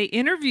they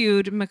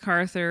interviewed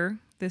MacArthur,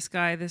 this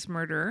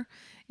murderer,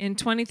 in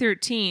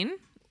 2013,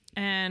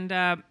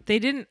 and they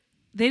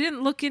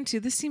didn't look into,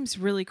 this seems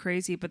really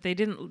crazy, but they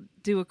didn't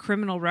do a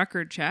criminal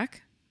record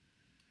check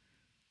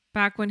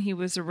back when he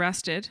was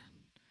arrested,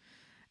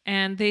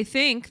 and they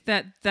think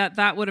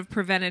that would have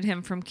prevented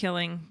him from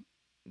killing.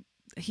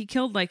 He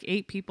killed like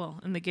 8 people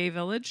in the gay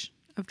village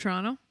of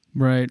Toronto.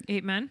 Right.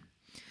 8 men.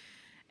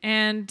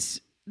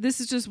 And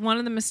this is just one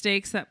of the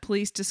mistakes that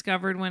police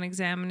discovered when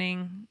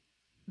examining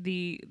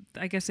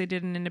I guess they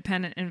did an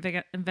independent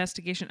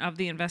investigation of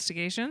the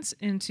investigations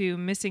into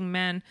missing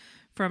men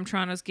from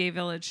Toronto's gay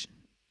village.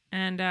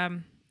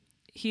 And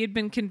he had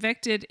been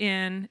convicted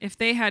if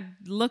they had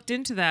looked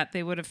into that,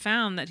 they would have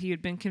found that he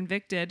had been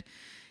convicted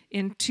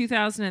in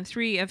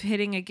 2003 of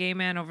hitting a gay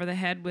man over the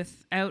head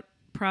without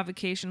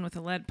provocation with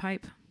a lead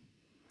pipe.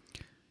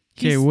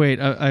 Okay, wait.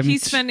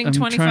 He's spending I'm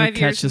 25 trying to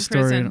catch years in the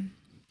story. prison.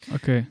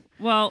 Okay.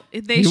 Well,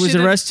 he was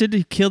arrested.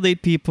 He killed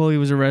 8 people. He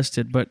was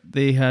arrested, but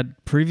they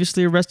had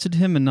previously arrested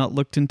him and not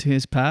looked into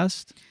his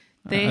past.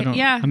 I'm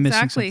missing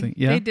exactly. something.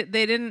 Yeah,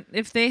 they didn't.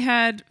 If they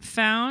had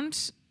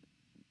found,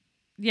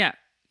 yeah.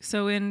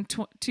 So in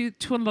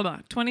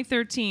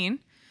 2013,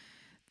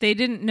 they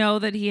didn't know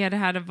that he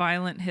had a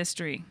violent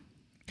history.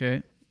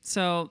 Okay.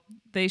 So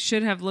they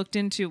should have looked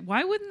into.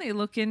 Why wouldn't they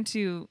look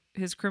into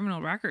his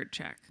criminal record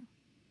check?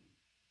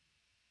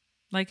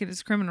 Like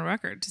his criminal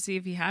record to see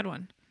if he had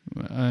one.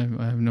 I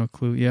have no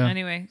clue. Yeah.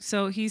 Anyway,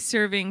 so he's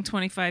serving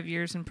 25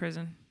 years in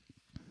prison.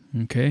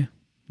 Okay.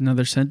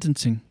 Another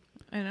sentencing.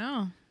 I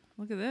know.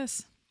 Look at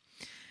this.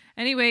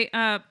 Anyway,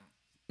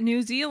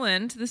 New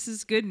Zealand, this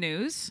is good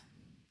news.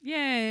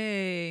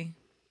 Yay.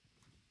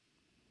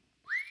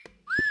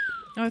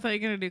 Oh, I thought you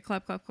were going to do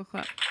clap, clap, clap,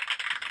 clap.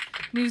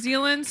 New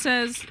Zealand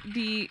says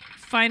the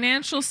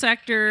financial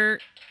sector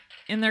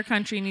in their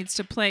country needs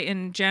to play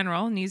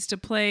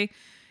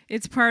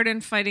its part in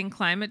fighting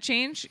climate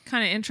change.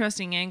 Kind of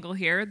interesting angle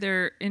here.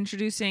 They're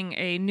introducing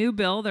a new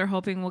bill they're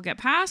hoping will get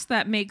passed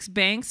that makes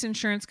banks,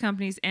 insurance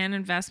companies, and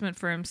investment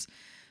firms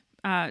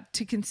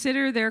to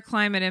consider their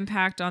climate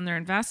impact on their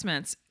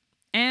investments,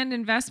 and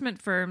investment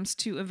firms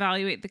to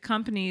evaluate the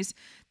companies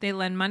they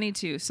lend money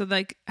to. So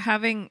like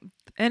having,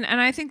 and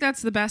I think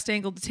that's the best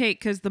angle to take,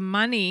 because the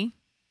money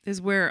is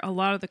where a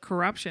lot of the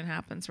corruption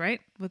happens,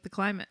 right? With the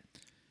climate.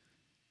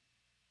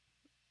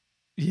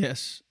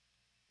 Yes.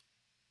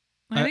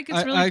 I think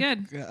it's really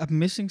good. I'm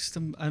missing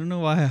some. I don't know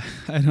why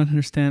I don't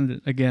understand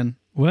it again.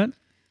 What?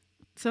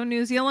 So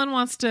New Zealand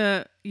wants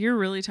to. You're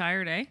really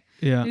tired, eh?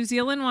 Yeah. New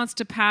Zealand wants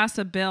to pass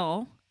a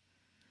bill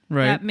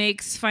that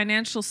makes the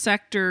financial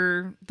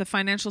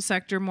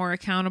sector more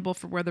accountable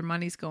for where their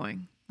money's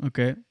going.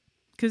 Okay.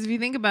 Because if you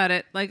think about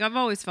it, like I've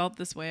always felt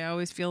this way. I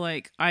always feel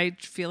like I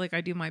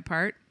do my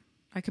part.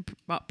 I could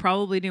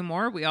probably do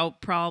more. We all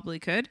probably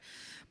could.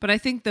 But I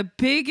think the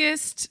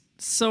biggest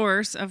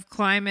source of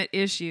climate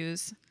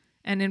issues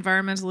and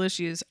environmental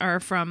issues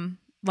are from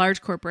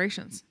large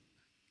corporations.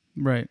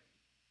 Right.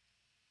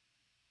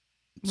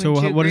 Wouldn't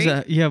So you what does agree?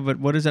 that? Yeah, but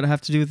what does that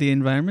have to do with the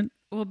environment?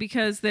 Well,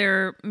 because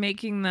they're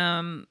making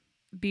them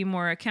be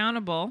more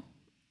accountable,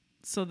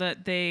 so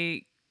that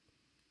the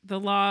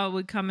law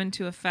would come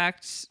into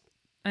effect.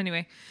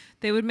 Anyway,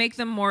 they would make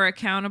them more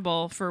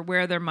accountable for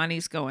where their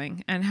money's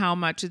going and how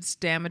much it's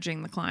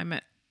damaging the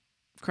climate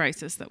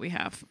crisis that we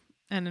have,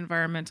 and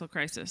environmental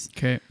crisis.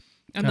 Okay.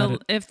 And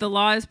if the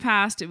law is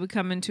passed, it would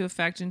come into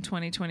effect in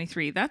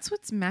 2023. That's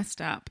what's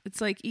messed up. It's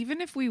like,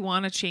 even if we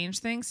want to change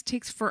things, it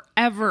takes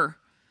forever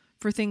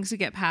for things to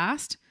get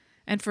passed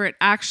and for it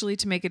actually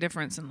to make a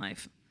difference in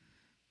life.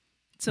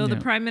 So the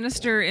Prime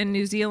Minister in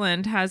New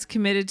Zealand has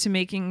committed to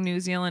making New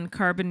Zealand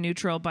carbon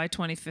neutral by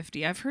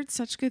 2050. I've heard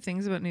such good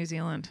things about New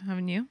Zealand.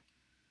 Haven't you?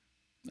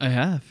 I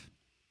have.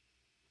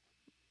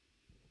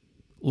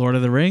 Lord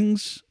of the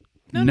Rings.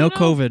 No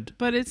COVID.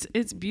 But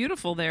it's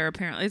beautiful there.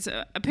 Apparently,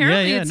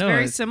 it's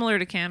very similar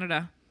to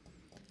Canada.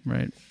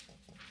 Right.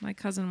 My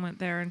cousin went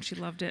there and she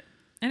loved it.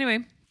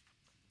 Anyway,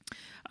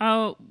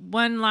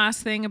 one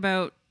last thing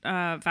about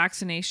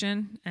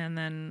vaccination, and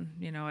then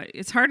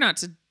it's hard not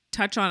to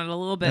touch on it a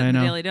little bit in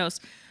the Daily Dose.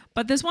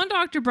 But this one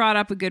doctor brought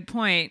up a good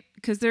point,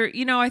 because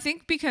I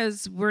think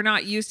because we're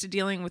not used to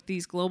dealing with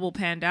these global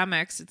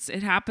pandemics,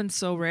 it happens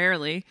so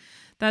rarely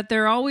that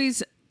they're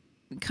always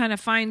kind of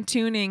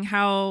fine-tuning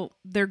how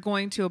they're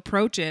going to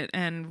approach it,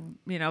 and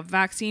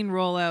vaccine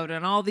rollout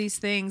and all these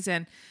things,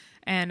 and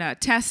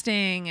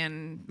testing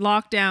and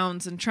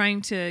lockdowns and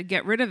trying to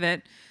get rid of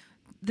it.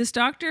 This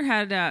doctor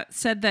had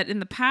said that in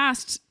the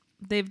past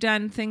they've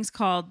done things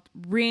called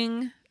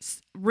ring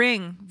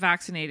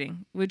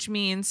vaccinating, which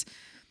means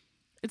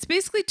it's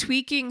basically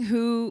tweaking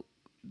who.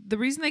 The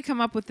reason they come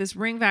up with this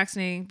ring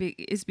vaccinating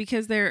is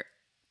because they're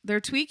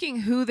tweaking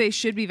who they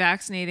should be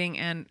vaccinating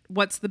and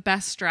what's the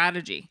best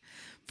strategy.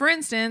 For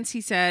instance,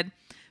 he said,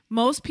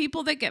 most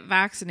people that get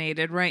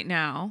vaccinated right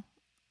now,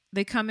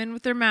 they come in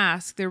with their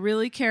mask. They're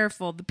really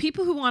careful. The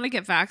people who want to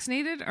get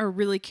vaccinated are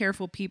really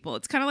careful people.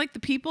 It's kind of like the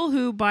people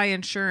who buy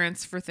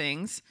insurance for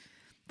things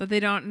that they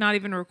not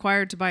even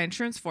required to buy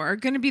insurance for are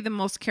going to be the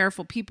most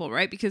careful people,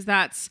 right? Because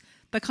that's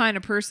the kind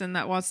of person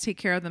that wants to take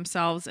care of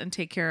themselves and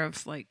take care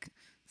of like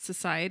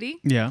society.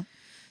 Yeah.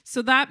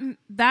 So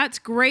that's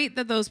great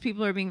that those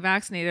people are being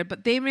vaccinated,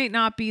 but they may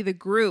not be the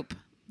group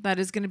that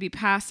is going to be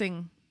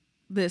passing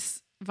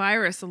this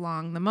virus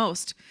along the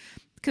most,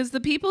 because the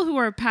people who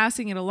are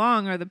passing it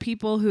along are the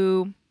people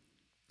who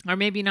are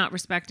maybe not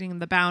respecting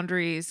the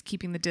boundaries,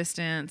 keeping the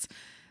distance,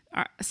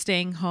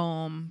 staying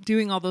home,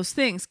 doing all those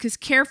things, because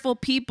careful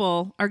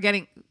people are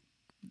getting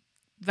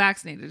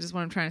vaccinated is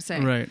what I'm trying to say.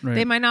 Right.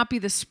 They might not be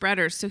the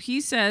spreaders. So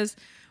he says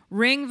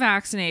ring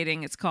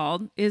vaccinating, it's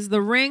called, is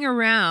the ring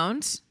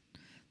around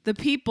the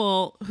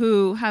people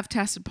who have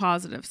tested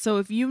positive. So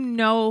if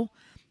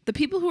the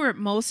people who are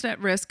most at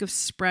risk of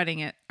spreading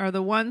it are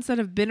the ones that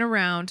have been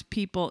around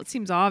people, it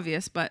seems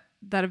obvious, but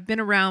that have been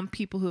around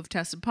people who have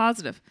tested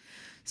positive.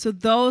 So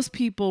those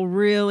people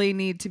really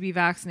need to be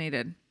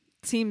vaccinated.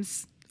 It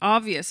seems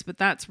obvious, but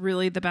that's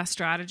really the best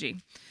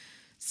strategy.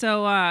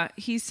 So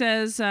he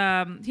says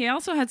he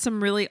also had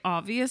some really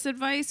obvious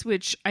advice,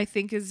 which I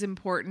think is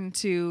important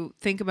to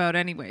think about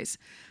anyways.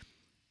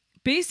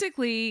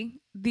 Basically,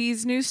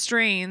 these new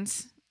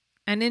strains,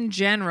 and in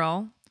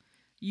general,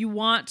 you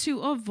want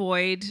to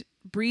avoid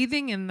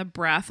breathing in the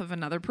breath of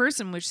another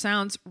person, which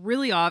sounds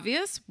really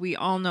obvious. We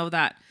all know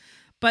that.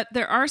 But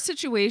there are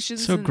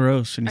situations. So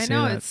gross when you say that.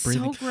 I know, it's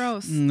breathing. So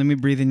gross. Let me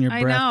breathe in your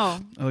breath. I know.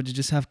 Oh, did you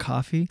just have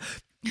coffee?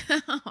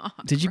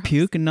 Did you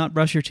puke and not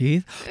brush your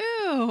teeth?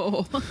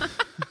 Ew.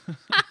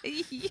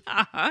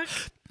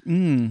 Yuck.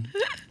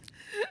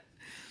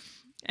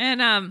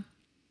 And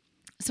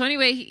so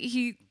anyway,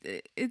 he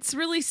it's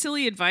really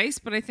silly advice,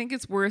 but I think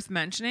it's worth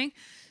mentioning.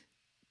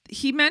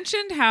 He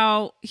mentioned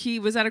how he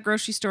was at a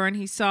grocery store and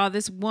he saw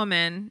this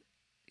woman.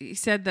 He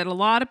said that a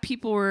lot of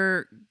people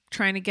were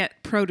trying to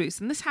get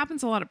produce. And this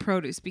happens a lot of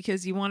produce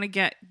because you want to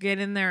get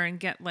in there and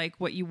get like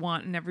what you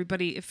want. And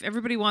if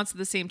everybody wants at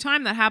the same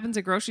time, that happens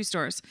at grocery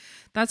stores.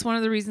 That's one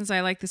of the reasons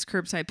I like this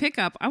curbside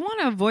pickup. I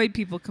want to avoid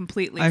people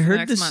completely. I for heard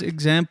next this month.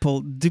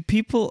 example. Do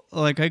people,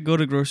 like I go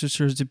to grocery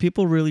stores, do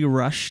people really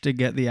rush to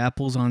get the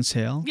apples on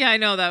sale? Yeah, I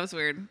know. That was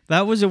weird.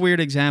 That was a weird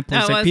example.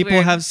 It's That like was people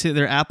weird. have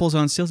their apples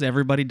on sales.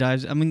 Everybody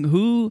dives. I mean,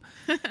 who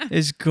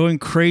is going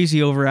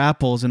crazy over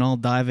apples and all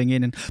diving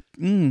in and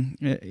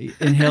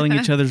inhaling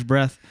each other's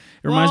breath?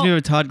 It reminds me of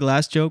a Todd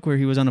Glass joke where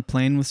he was on a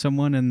plane with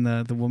someone and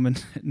the woman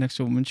next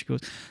to a woman, she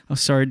goes, "Oh,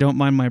 sorry, don't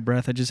mind my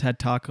breath. I just had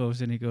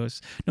tacos." And he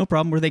goes, "No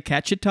problem. Were they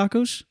cat shit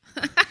tacos?"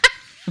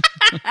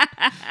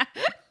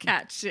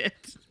 Cat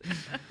shit.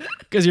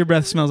 Because your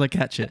breath smells like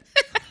cat shit.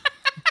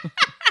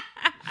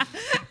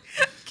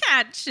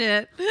 Cat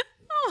shit.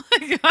 Oh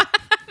my God.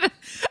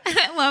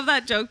 I love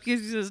that joke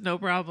because he says, "No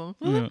problem."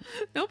 Yeah.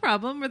 No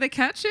problem. Were they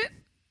cat shit?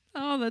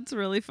 Oh, that's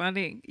really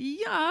funny.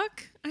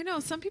 Yuck. I know.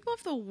 Some people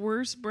have the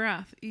worst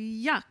breath.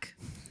 Yuck.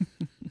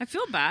 I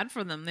feel bad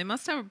for them. They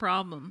must have a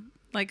problem.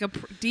 Like a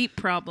deep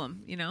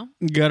problem, you know?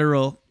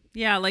 Guttural.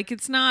 Yeah, like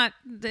it's not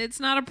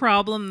a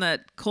problem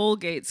that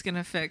Colgate's going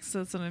to fix.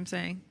 That's what I'm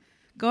saying.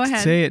 Go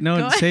ahead. Say it. No,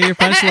 Go say your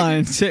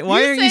punchline.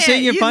 Why aren't you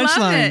saying your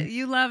punchline?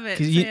 You love it.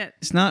 Say it.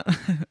 It's not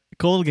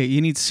Colgate.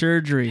 You need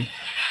surgery.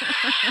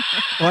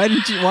 Why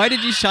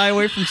did you shy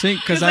away from saying?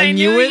 Because I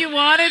knew it. You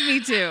wanted me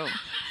to.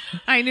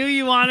 I knew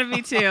you wanted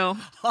me to.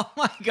 Oh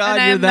my God,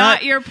 and you're I'm that.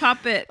 not your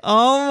puppet.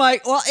 Oh my!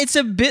 Well, it's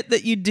a bit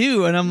that you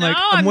do, and I'm like,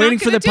 I'm waiting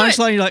for the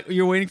punchline. You're like,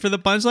 you're waiting for the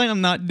punchline.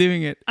 I'm not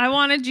doing it. I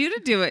wanted you to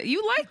do it.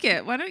 You like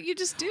it. Why don't you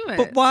just do it?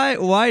 But why?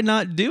 Why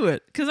not do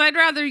it? Because I'd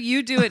rather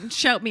you do it and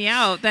shout me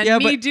out than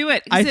me do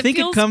it. I think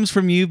it comes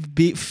from you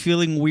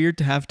feeling weird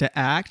to have to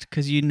act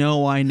because you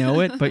know I know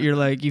it, but you're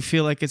like, you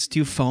feel like it's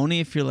too phony.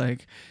 If you're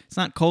like, it's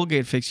not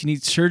Colgate fix, you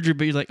need surgery,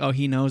 but you're like, oh,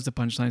 he knows the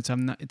punchline, so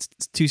I'm not. It's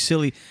too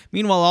silly.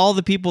 Meanwhile, all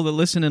the people that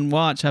listen and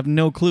watch have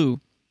no clue.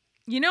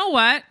 You know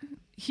what?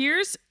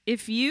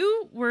 If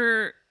you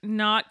were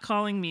not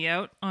calling me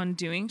out on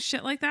doing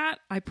shit like that,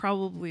 I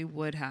probably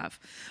would have.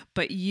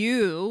 But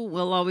you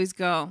will always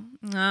go,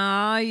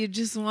 you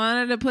just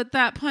wanted to put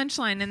that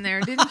punchline in there,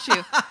 didn't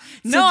you? I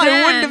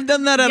wouldn't have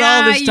done that at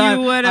all this time.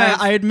 You would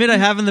have. I admit I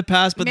have in the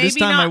past, but this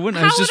time I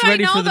wouldn't. I was just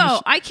ready for the.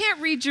 Though? I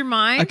can't read your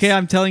mind. Okay,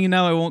 I'm telling you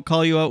now, I won't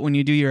call you out when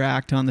you do your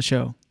act on the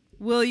show.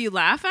 Will you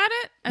laugh at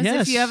it as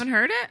if you haven't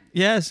heard it?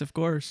 Yes, of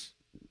course.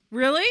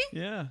 Really?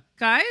 Yeah.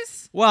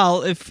 Guys?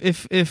 Well,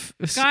 if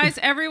guys,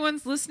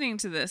 everyone's listening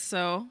to this,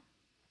 so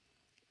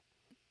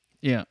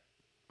yeah.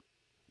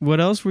 What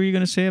else were you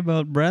going to say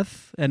about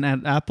breath and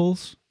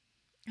apples?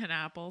 And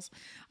apples.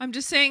 I'm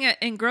just saying it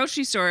in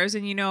grocery stores,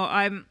 and you know,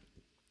 I'm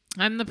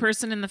the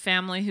person in the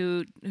family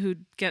who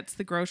gets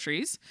the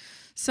groceries.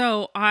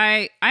 So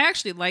I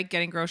actually like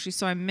getting groceries,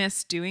 so I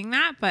miss doing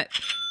that. But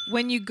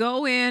when you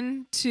go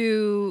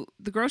into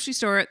the grocery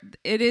store,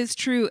 it is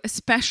true,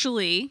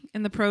 especially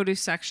in the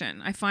produce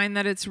section. I find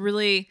that it's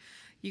really,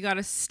 you got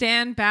to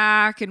stand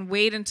back and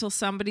wait until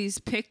somebody's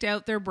picked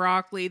out their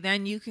broccoli.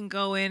 Then you can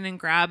go in and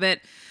grab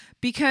it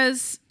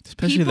because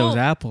especially those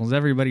apples,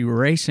 everybody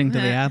racing to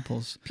the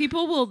apples.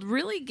 People will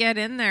really get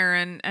in there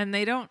and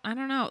they don't, I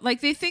don't know.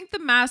 Like they think the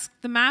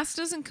mask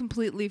doesn't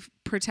completely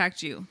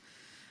protect you.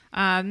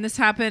 This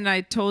happened,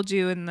 I told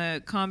you, in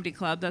the comedy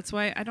club. That's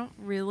why I don't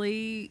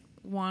really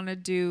want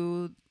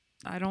to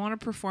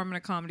perform in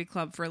a comedy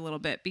club for a little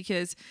bit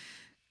because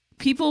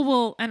people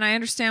will, and I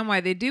understand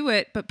why they do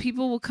it, but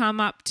people will come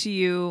up to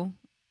you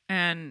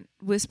and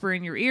whisper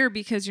in your ear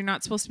because you're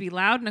not supposed to be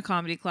loud in a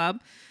comedy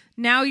club.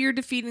 Now you're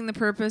defeating the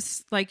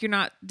purpose, like you're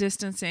not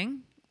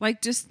distancing.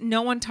 Like just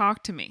no one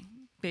talk to me,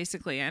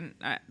 basically. And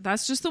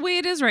that's just the way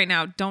it is right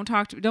now. Don't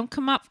talk to me. Don't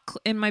come up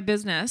in my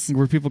business.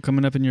 Were people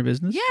coming up in your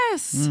business?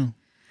 Yes. Mm.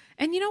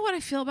 And you know what? I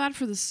feel bad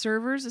for the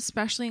servers,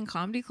 especially in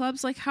comedy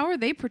clubs. Like, how are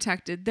they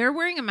protected? They're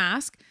wearing a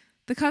mask.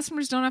 The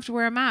customers don't have to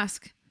wear a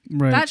mask.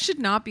 Right. That should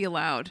not be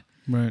allowed.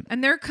 Right.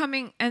 And they're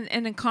coming, and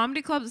in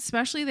comedy clubs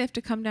especially, they have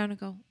to come down and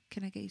go,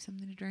 "Can I get you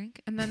something to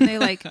drink?" And then they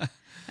like,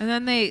 and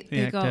then they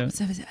go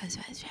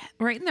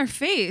right in their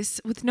face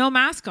with no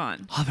mask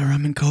on. I'll have a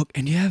rum and coke,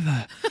 and you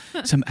have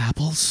some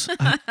apples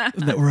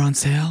that were on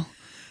sale.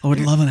 I would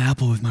love an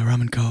apple with my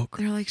rum and coke.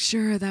 They're like,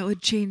 "Sure, that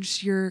would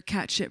change your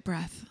cat shit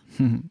breath."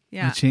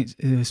 Yeah,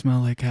 it'll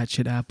smell like cat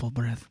shit apple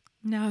breath.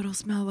 Now it'll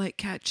smell like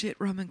cat shit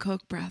rum and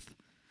coke breath.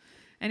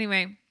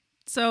 Anyway,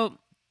 so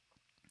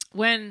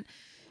when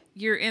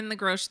you're in the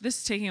grocery, this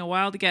is taking a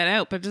while to get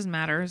out, but it doesn't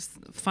matter. It's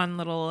a fun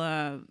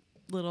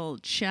little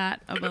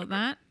chat about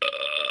that.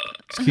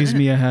 Excuse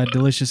me, I had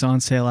delicious on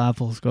sale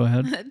apples. Go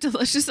ahead.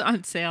 Delicious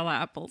on sale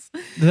apples.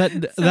 That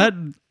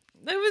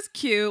it was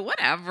cute.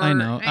 Whatever. I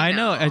know.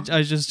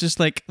 I just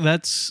like,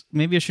 that's,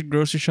 maybe I should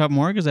grocery shop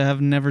more because I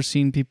have never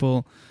seen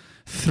people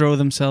throw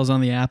themselves on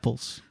the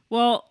apples.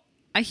 Well,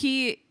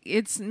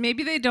 it's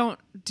maybe they don't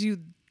do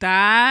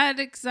that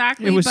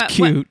exactly. It was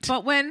cute.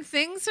 But when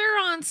things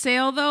are on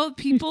sale, though,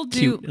 people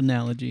do. Cute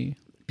analogy.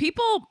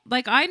 People,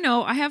 like, I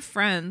know, I have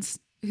friends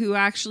who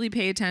actually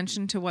pay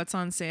attention to what's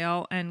on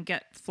sale and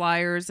get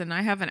flyers, and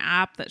I have an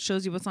app that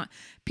shows you what's on.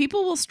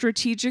 People will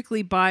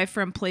strategically buy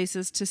from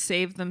places to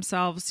save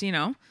themselves,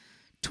 $20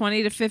 to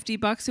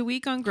 $50 a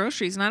week on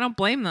groceries, and I don't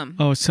blame them.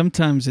 Oh,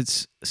 sometimes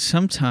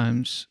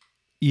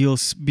you'll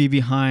be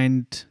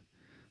behind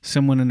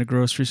someone in a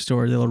grocery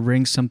store. They'll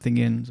ring something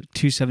in, like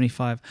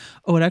 $2.75.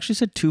 Oh, it actually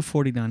said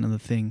 $2.49 on the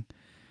thing,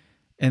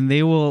 and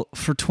they will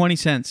for 20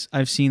 cents.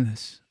 I've seen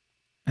this.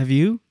 Have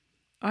you?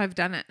 I've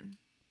done it.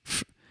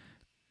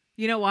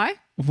 You know why?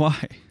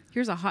 Why?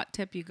 Here's a hot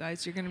tip, you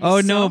guys. You're gonna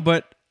be no,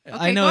 but okay,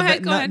 I know go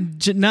ahead,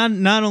 that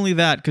not only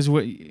that, because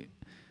what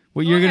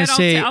you're gonna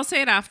say. I'll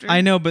say it after.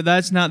 I know, but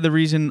that's not the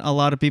reason a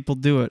lot of people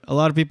do it. A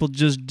lot of people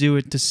just do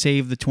it to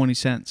save the 20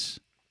 cents,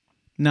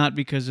 not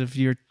because of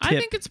your tip. I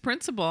think it's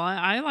principle.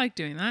 I like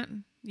doing that.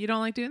 You don't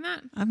like doing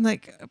that? I'm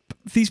like,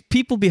 these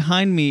people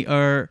behind me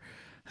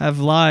have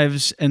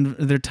lives and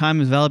their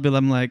time is valuable.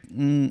 I'm like,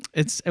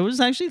 it was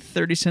actually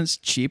 30 cents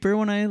cheaper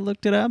when I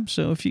looked it up.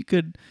 So if you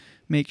could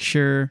make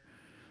sure.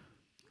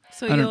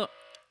 So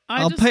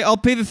I'll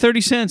pay the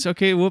 30 cents.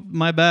 Okay, whoop,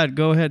 my bad.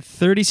 Go ahead.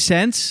 30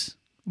 cents?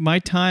 My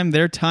time,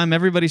 their time,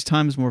 everybody's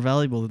time is more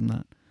valuable than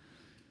that.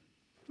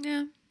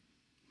 Yeah.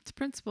 It's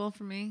principle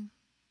for me.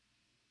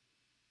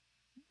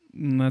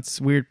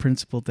 That's a weird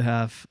principle to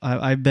have.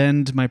 I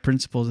bend my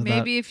principles of that.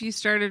 Maybe if you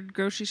started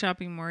grocery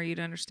shopping more, you'd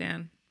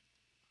understand.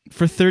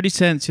 For 30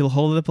 cents, you'll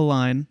hold up a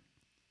line.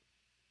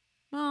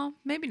 Well,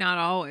 maybe not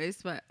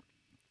always, but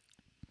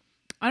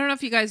I don't know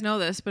if you guys know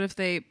this, but if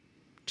they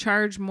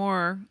charge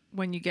more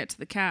when you get to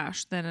the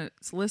cash than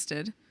it's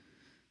listed,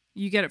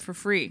 you get it for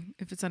free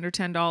if it's under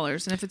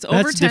 $10. And if it's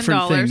over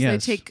 $10, they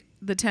take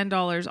the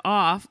 $10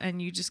 off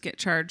and you just get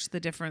charged the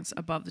difference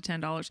above the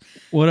 $10.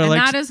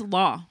 That is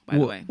law, by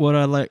the way. What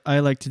I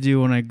like to do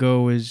when I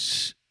go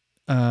is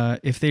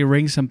if they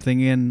ring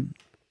something in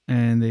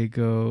and they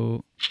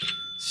go,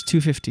 it's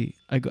 $2.50.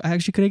 I go,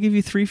 actually, could I give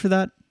you $3 for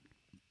that?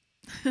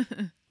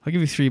 I'll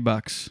give you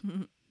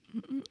 $3.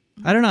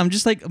 I don't know. I'm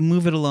just like,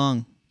 move it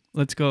along.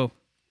 Let's go.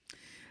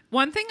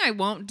 One thing I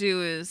won't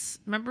do is,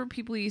 remember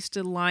people used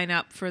to line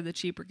up for the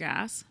cheaper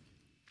gas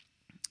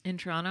in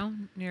Toronto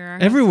near our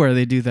house? Everywhere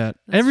they do that.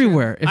 That's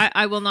Everywhere.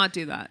 I will not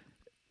do that.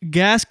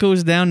 Gas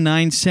goes down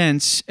 9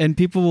 cents and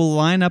people will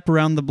line up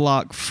around the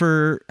block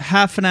for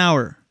half an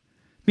hour.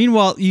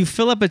 Meanwhile, you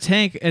fill up a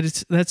tank and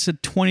that's a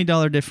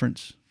 $20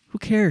 difference. Who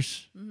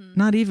cares? Mm-hmm.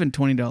 Not even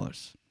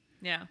 $20.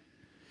 Yeah.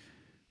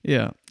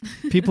 Yeah.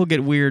 People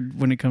get weird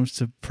when it comes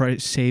to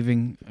price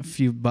saving a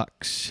few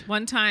bucks.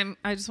 One time,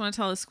 I just want to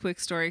tell this quick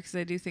story because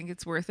I do think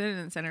it's worth it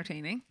and it's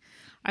entertaining.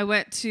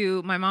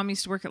 My mom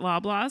used to work at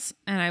Loblaws,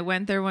 and I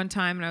went there one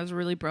time and I was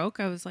really broke.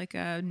 I was like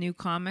a new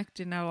comic,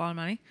 didn't have a lot of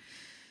money.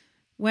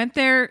 Went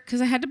there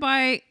because I had to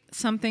buy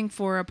something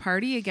for a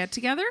party, a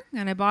get-together,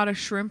 and I bought a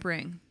shrimp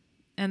ring.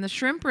 And the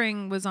shrimp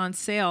ring was on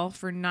sale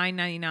for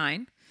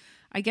 $9.99.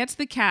 I get to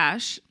the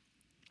cash.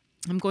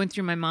 I'm going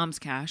through my mom's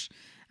cash.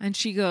 And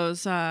she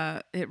goes,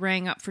 it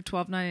rang up for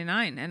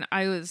 $12.99. And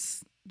I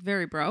was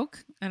very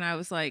broke. And I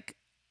was like,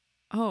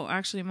 oh,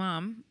 actually,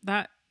 Mom,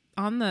 that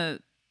on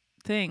the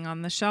thing,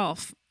 on the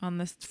shelf, on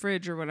the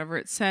fridge or whatever,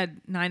 it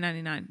said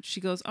 $9.99.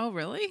 She goes, oh,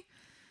 really?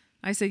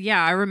 I said,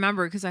 yeah, I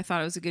remember because I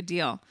thought it was a good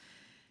deal.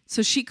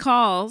 So she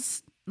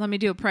calls, let me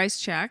do a price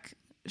check.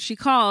 She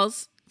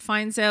calls,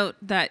 finds out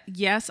that,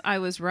 yes, I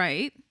was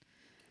right.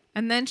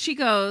 And then she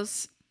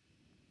goes,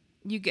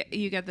 you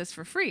get this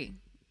for free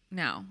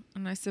now.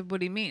 And I said,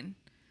 what do you mean?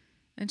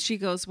 And she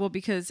goes, well,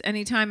 because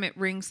anytime it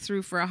rings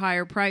through for a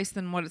higher price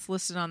than what it's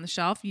listed on the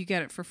shelf, you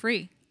get it for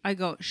free. I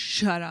go,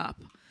 shut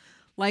up.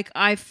 Like,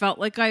 I felt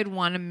like I'd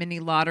won a mini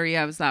lottery.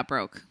 I was that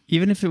broke.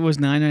 Even if it was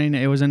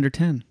 $9.99, it was under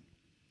 10.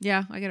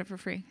 Yeah, I get it for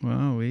free.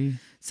 Wow.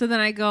 So then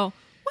I go,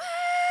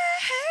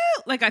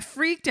 woohoo! Like, I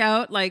freaked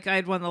out like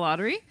I'd won the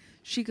lottery.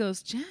 She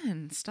goes,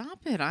 Jen, stop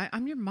it.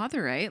 I'm your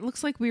mother, right? It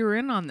looks like we were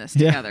in on this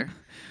together.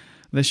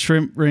 The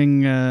shrimp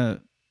ring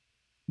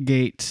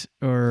gate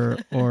or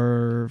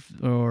oh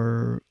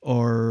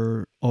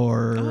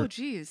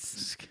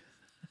geez,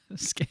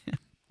 scam.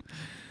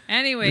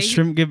 Anyway,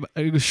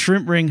 the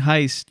shrimp ring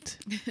heist.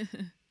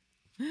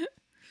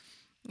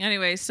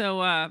 Anyway,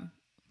 so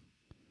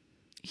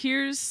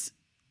here's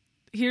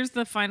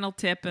the final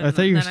tip. I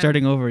thought you were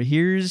starting over.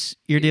 Here's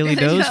your daily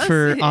dose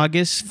for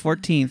August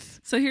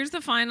 14th. So here's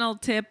the final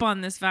tip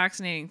on this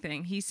vaccinating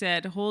thing. He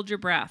said, hold your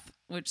breath,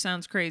 which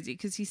sounds crazy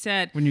because he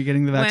said when you're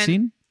getting the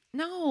vaccine.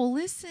 No,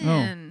 listen.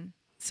 Oh.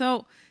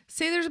 So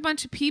say there's a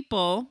bunch of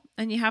people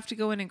and you have to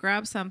go in and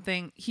grab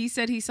something. He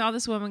said he saw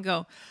this woman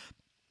go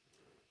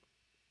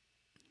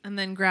and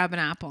then grab an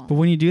apple. But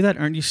when you do that,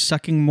 aren't you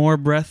sucking more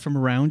breath from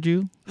around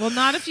you? Well,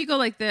 not if you go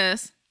like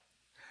this,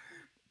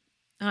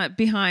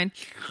 behind,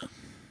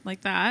 like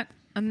that,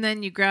 and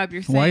then you grab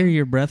your thing. Why are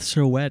your breaths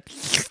so wet?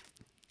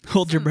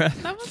 Hold your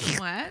breath. That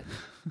wasn't wet.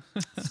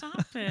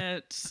 Stop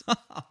it.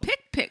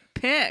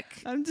 Pick.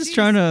 I'm just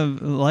trying to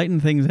lighten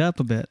things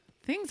up a bit.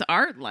 Things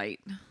aren't light.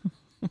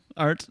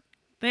 Art?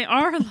 They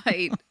are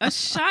light.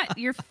 Shut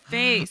your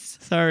face.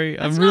 Sorry,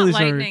 That's I'm really not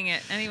sorry. lightening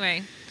it.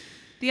 Anyway,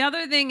 the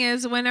other thing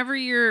is whenever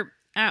you're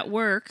at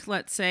work,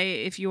 let's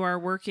say if you are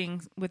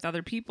working with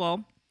other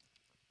people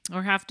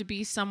or have to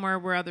be somewhere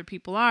where other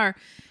people are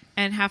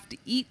and have to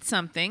eat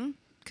something,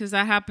 because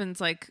that happens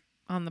like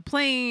on the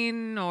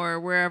plane or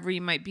wherever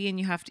you might be and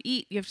you have to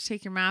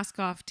take your mask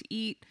off to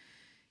eat,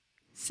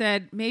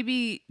 said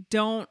maybe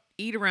don't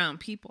eat around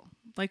people.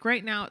 Like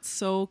right now it's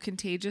so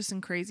contagious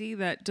and crazy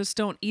that just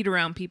don't eat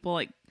around people.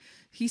 Like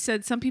he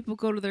said, some people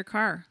go to their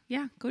car.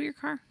 Yeah, go to your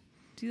car.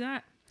 Do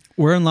that.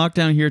 We're in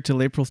lockdown here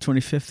till April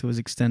 25th. It was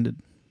extended.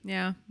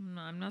 Yeah,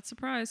 I'm not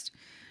surprised.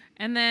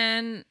 And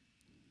then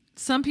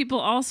some people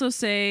also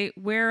say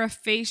wear a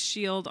face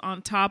shield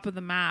on top of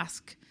the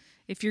mask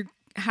if you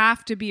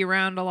have to be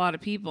around a lot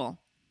of people.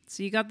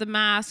 So you got the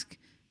mask,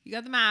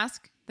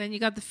 then you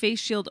got the face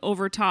shield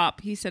over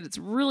top. He said it's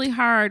really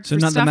hard for stuff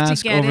to get in. So not the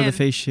mask over the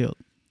face shield.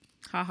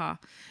 Haha.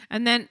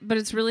 And then, but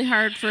it's really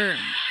hard for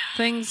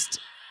things,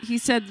 he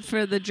said,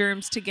 for the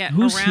germs to get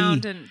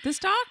around. And this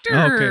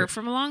doctor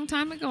from a long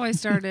time ago I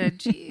started.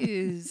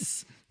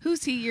 Jeez.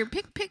 Who's he? You're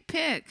pick.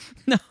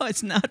 No,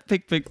 it's not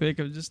pick.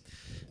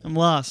 I'm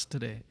lost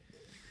today.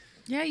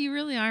 Yeah, you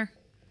really are.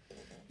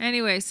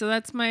 Anyway, so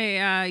that's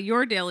my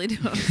your daily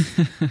dose.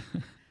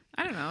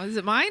 I don't know. Is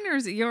it mine or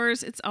is it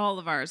yours? It's all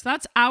of ours.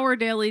 That's our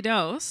daily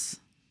dose.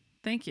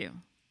 Thank you.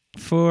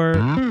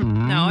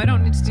 No, I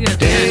don't need to do that.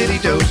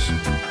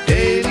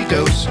 Daily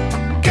dose.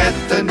 Get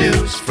the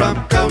news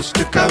from coast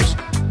to coast.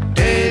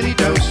 Daily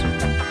dose.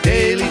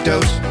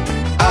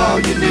 All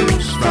your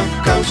news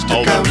from coast to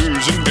coast. All the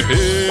news and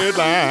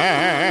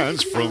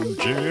headlines from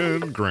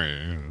Jen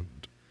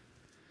Grant.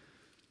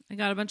 I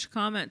got a bunch of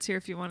comments here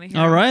if you want to hear.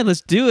 All right, let's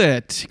do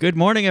it. Good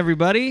morning,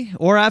 everybody,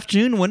 or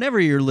afternoon, whenever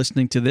you're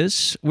listening to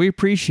this. We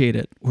appreciate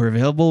it. We're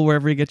available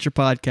wherever you get your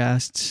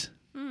podcasts.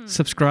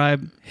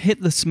 Subscribe,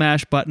 hit the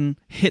smash button,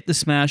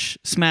 smash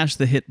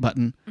the hit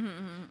button.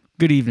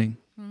 Good evening.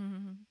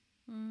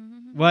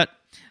 What?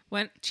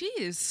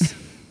 Jeez.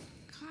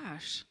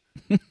 Gosh.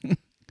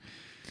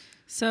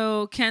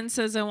 So Ken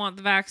says, I want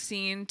the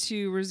vaccine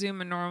to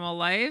resume a normal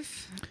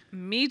life.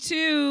 Me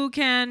too,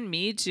 Ken.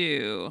 Me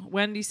too.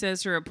 Wendy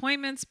says her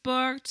appointment's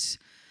booked.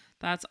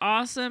 That's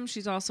awesome.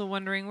 She's also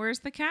wondering, where's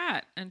the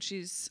cat? And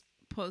she's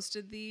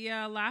posted the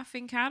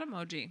laughing cat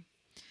emoji.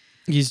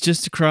 He's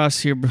just across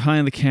here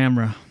behind the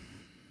camera.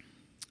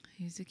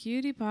 He's a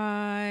cutie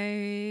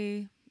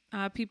pie.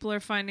 People are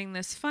finding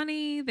this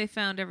funny. They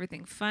found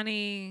everything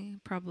funny.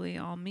 Probably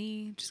all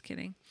me. Just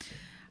kidding.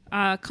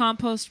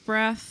 Compost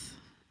breath.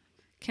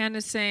 Ken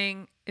is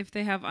saying if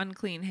they have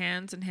unclean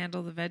hands and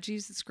handle the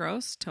veggies, it's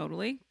gross.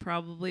 Totally.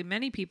 Probably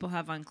many people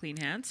have unclean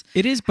hands.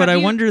 It is, but I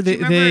wonder have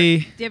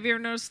you ever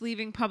noticed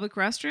leaving public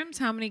restrooms?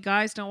 How many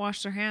guys don't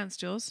wash their hands,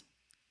 Jules?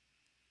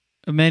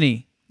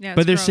 Many. Yeah,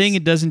 but they're gross. saying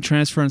it doesn't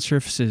transfer on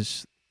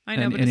surfaces I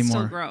know, but anymore. It's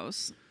still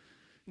gross.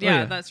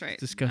 Yeah, that's right. It's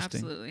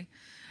disgusting. Absolutely.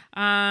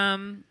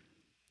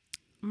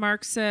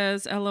 Mark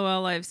says,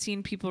 LOL, I've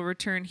seen people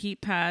return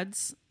heat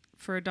pads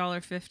for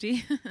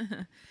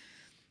 $1.50.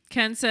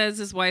 Ken says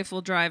his wife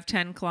will drive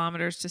 10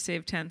 kilometers to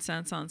save 10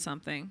 cents on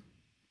something.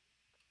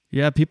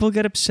 Yeah, people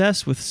get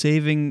obsessed with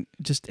saving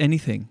just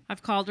anything.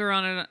 I've called her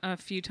on it a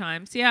few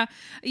times. Yeah.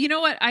 You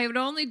know what? I would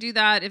only do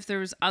that if there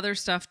was other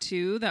stuff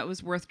too that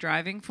was worth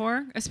driving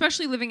for.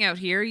 Especially living out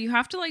here. You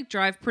have to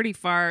drive pretty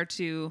far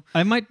to...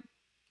 I might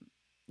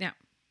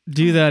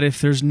do that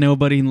if there's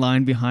nobody in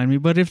line behind me.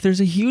 But if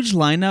there's a huge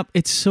lineup,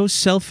 it's so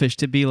selfish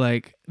to be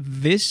like,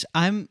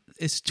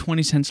 it's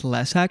 20 cents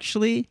less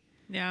actually.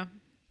 Yeah.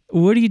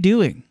 What are you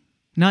doing?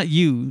 Not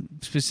you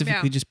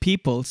specifically, just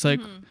people. It's like...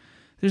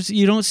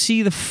 You don't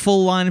see the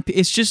full line of people.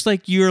 It's just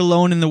like you're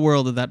alone in the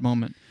world at that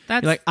moment.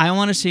 You're like, I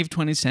want to save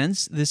 20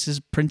 cents. This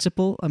is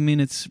principle. I mean,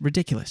 it's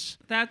ridiculous.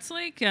 That's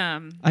like...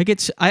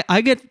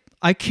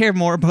 I care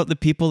more about the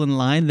people in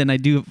line than I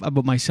do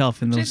about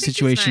myself in those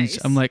situations.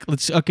 Nice. I'm like,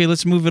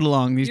 let's move it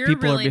along. These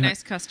people are are really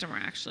nice customer,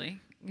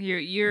 actually.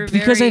 You're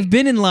because very, I've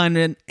been in line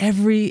and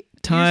every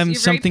time you're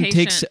something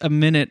takes a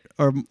minute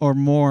or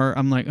more,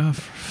 I'm like, oh,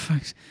 for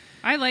fuck's.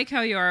 I like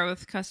how you are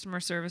with customer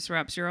service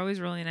reps. You're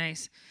always really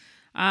nice.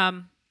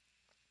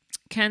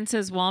 Ken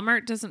says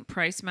Walmart doesn't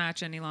price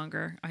match any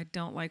longer. I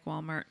don't like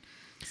Walmart.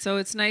 So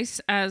it's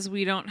nice as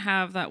we don't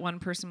have that one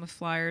person with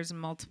flyers in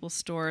multiple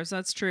stores.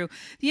 That's true.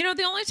 You know,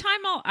 the only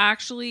time I'll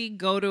actually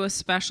go to a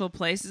special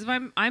place is if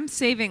I'm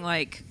saving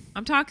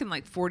I'm talking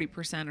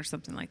 40% or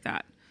something like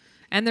that.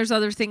 And there's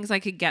other things I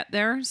could get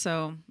there.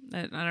 So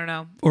I don't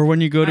know. Or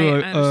when you go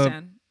to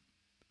a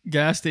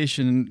gas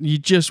station and you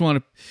just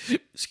want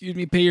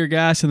to, pay your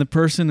gas and the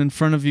person in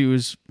front of you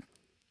is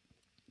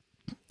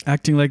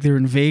acting like they're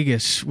in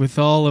Vegas with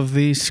all of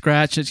these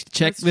scratches.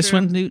 Check this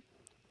one, dude.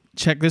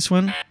 Check this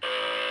one.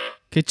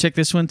 Okay, check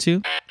this one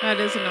too. That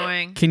is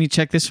annoying. Can you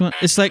check this one?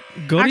 It's like,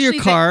 go to your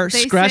car,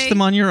 scratch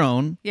them on your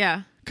own.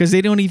 Yeah. Because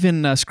they don't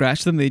even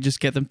scratch them. They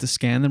just get them to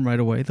scan them right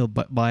away. They'll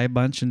buy a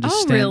bunch and just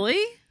stand.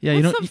 Really? Yeah.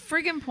 What's the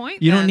friggin'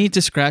 point You don't need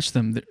to scratch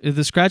them.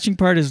 The scratching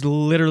part is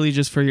literally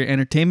just for your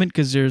entertainment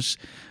because there's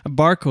a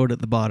barcode at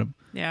the bottom.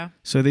 Yeah.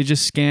 So they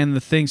just scan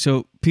the thing.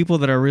 So people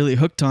that are really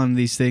hooked on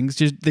these things,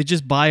 they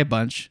just buy a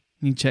bunch.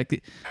 You check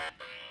it.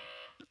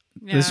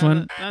 Yeah, this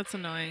one. That's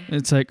annoying.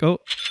 It's like, oh,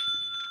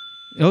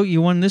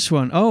 you won this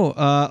one. Oh,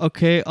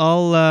 okay.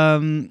 I'll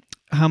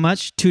how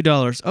much?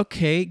 $2.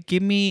 Okay,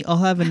 I'll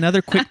have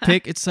another quick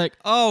pick. It's like,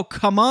 oh,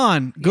 come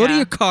on. Go to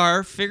your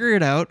car, figure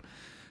it out.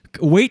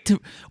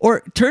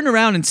 Or turn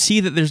around and see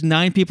that there's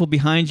 9 people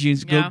behind you.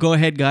 Go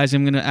ahead, guys.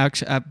 I'm gonna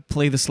actually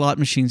play the slot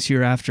machines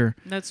here after.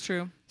 That's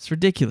true. It's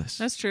ridiculous.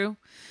 That's true.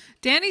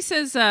 Danny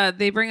says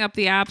they bring up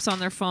the apps on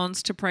their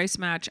phones to price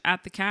match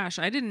at the cash.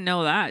 I didn't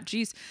know that.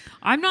 Jeez,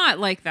 I'm not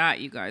like that,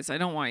 you guys. I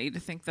don't want you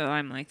to think that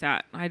I'm like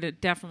that. I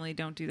definitely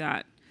don't do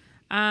that.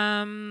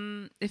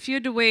 If you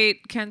had to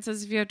wait, Ken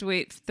says, if you have to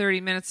wait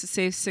 30 minutes to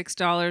save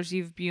 $6,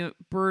 you've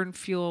burned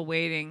fuel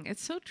waiting.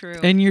 It's so true.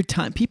 And your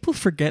time, people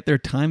forget their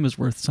time is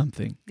worth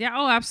something. Yeah.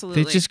 Oh,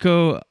 absolutely. They just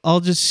go,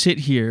 I'll just sit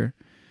here.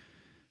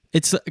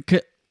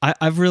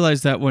 I've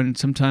realized that when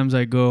sometimes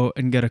I go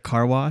and get a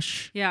car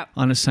wash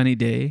on a sunny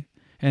day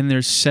and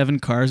there's 7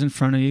 cars in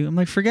front of you, I'm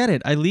like, forget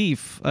it. I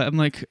leave. I'm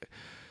like,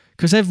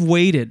 because I've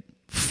waited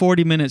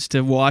 40 minutes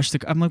to wash the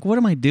car. I'm like, what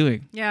am I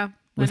doing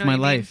with my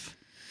life?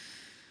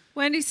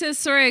 Wendy says,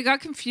 sorry, I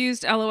got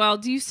confused. LOL.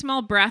 Do you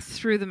smell breath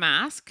through the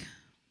mask?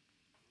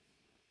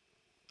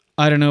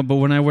 I don't know, but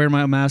when I wear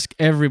my mask,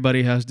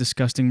 everybody has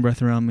disgusting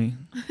breath around me.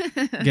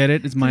 Get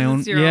it? It's my own.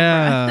 It's your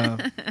own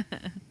breath.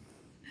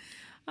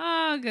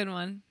 Oh, good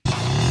one.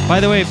 By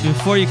the way,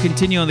 before you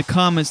continue on the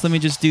comments, let me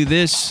just do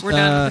this. We're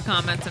done with the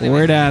comments.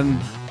 Anyway.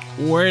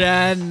 We're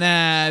done.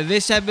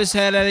 This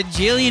episode of the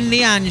Julian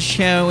Dion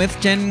Show with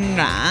Jen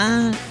Gra.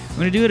 I'm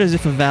going to do it as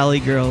if a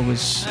Valley girl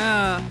was...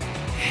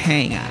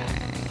 Hey, guys.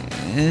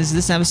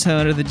 This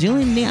episode of the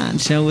Julian Dion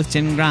Show with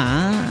Jen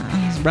Gra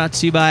is brought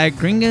to you by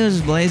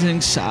Gringo's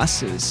Blazing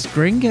Sauces.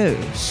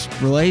 Gringo's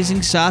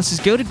Blazing Sauces.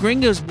 Go to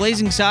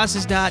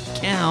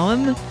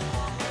gringosblazingsauces.com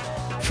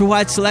for a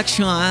wide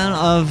selection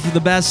of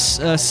the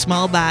best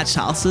small batch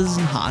sauces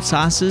and hot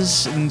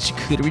sauces and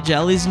charcuterie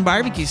jellies and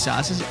barbecue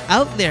sauces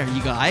out there,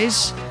 you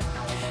guys.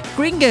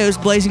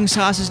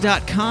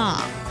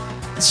 gringosblazingsauces.com.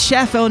 It's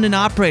chef owned and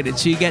operated,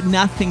 so you get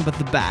nothing but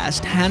the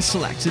best,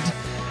 hand-selected,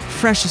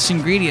 freshest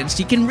ingredients.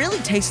 You can really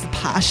taste the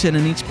passion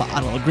in each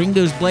bottle.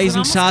 Gringo's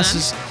Blazing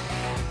Sauces.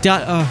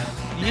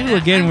 You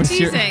again with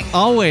your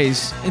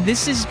always.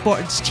 This is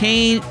sports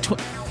chain.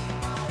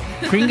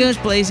 Gringo's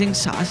Blazing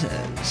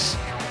Sauces.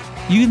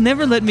 You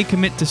never let me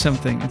commit to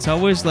something. It's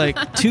always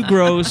like too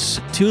gross,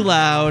 too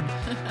loud,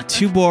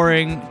 too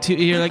boring.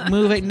 You're like,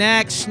 move it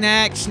next.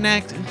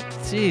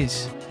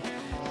 Jeez.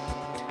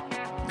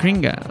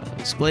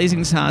 Gringo's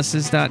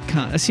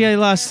BlazingSauces.com. See, I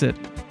lost it.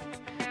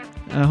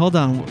 Hold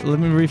on. Let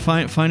me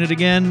find it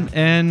again.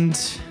 And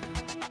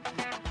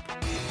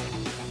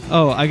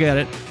I got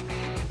it.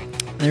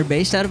 They're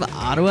based out of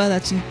Ottawa.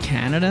 That's in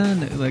Canada.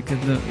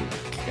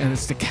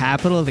 It's the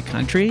capital of the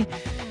country.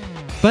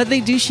 But they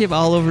do ship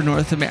all over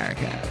North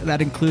America.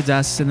 That includes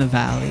us in the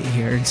Valley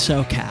here in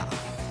SoCal.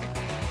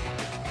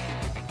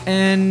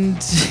 And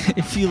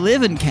if you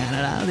live in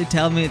Canada, they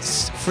tell me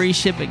it's free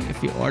shipping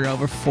if you order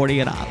over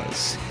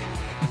 $40.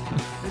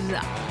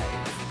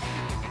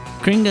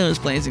 Gringo's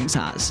Blazing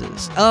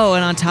Sauces. Oh,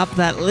 and on top of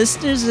that,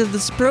 listeners of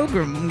this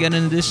program get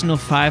an additional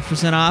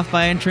 5% off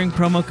by entering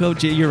promo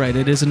code you're right,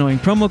 it is annoying.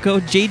 Promo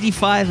code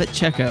JD5 at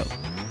checkout.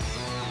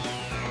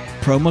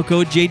 Promo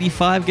code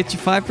JD5 gets you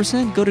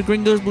 5%. Go to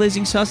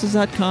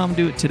gringosblazingsauces.com.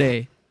 Do it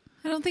today.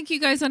 I don't think you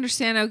guys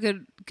understand how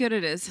good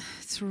it is.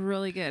 It's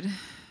really good.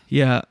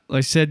 Yeah, like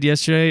I said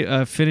yesterday,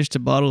 I finished a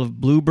bottle of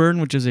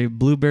Blueburn, which is a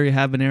blueberry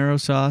habanero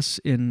sauce,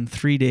 in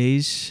 3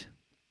 days.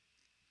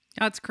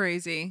 That's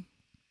crazy.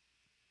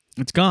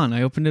 It's gone.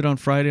 I opened it on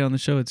Friday on the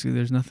show.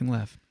 There's nothing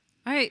left.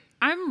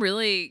 I'm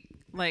really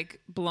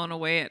blown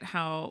away at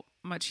how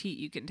much heat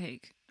you can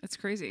take. It's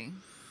crazy.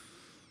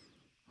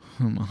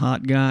 I'm a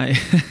hot guy.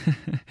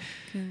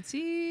 Can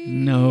see.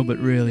 No, but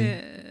really.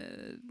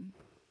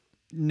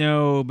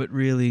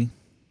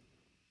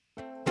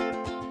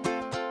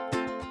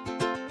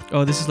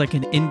 Oh, this is like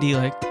an indie,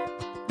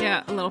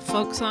 yeah, a little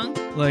folk song.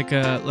 Like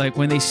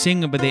when they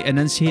sing, but they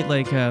enunciate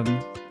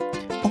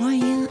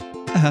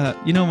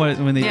you know what,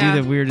 when they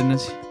do the weird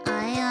enunciation.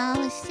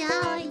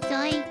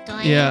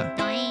 Yeah.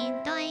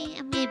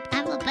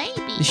 I'm a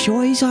baby. The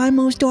shoy's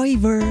almost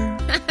over.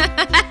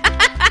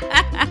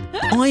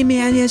 I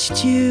managed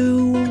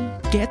to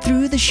get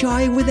through the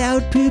show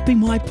without pooping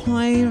my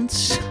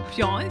pants.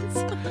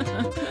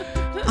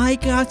 I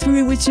got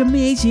through. It's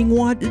amazing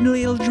what a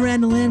little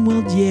adrenaline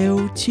will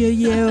do to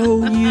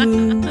you.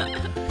 You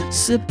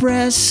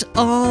suppress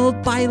all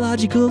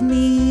biological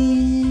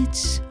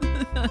needs.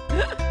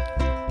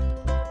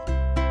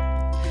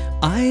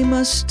 I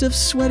must have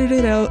sweated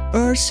it out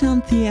or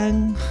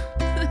something.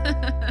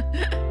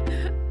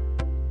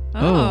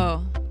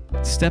 Oh,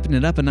 stepping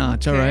it up a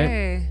notch. Okay. All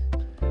right.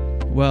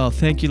 Well,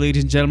 thank you,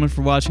 ladies and gentlemen,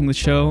 for watching the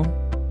show.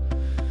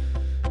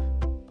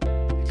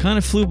 It kind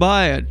of flew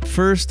by. At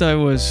first, I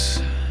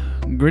was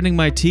gritting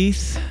my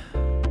teeth.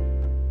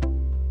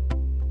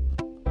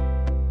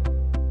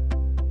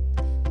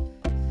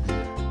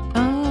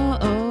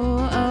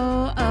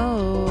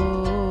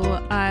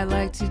 I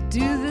like to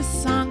do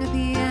this song at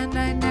the end.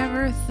 I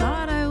never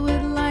thought I would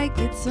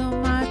so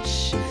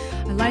much.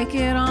 I like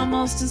it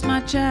almost as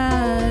much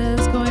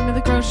as going to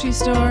the grocery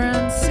store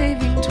and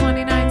saving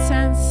 29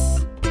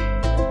 cents.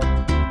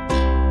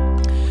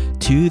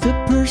 To the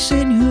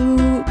person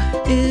who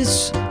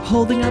is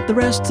holding up the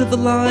rest of the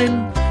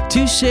line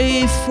to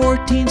save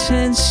 14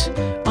 cents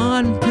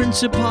on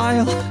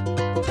Principile.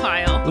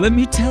 Let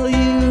me tell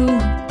you,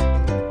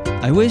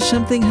 I wish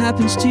something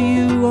happens to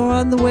you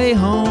on the way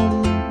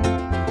home,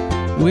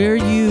 where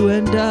you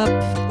end up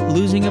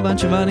losing a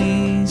bunch of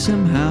money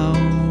somehow,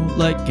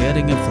 like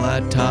getting a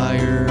flat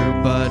tire,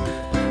 but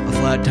a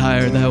flat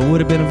tire that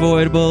would have been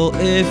avoidable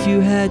if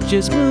you had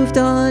just moved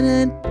on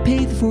and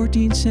paid the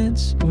 14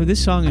 cents. Well,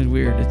 this song is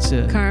weird. It's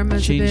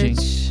Karma's changing, a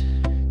bitch.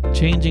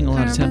 changing a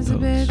lot Karma's of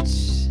tempos. a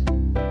bitch.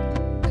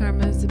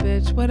 Karma's a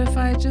bitch. What if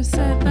I just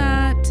said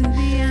that to the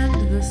end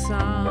of the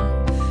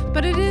song?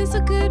 But it is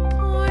a good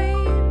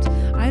point.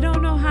 I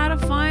don't know how to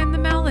find the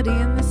melody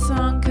in the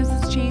song because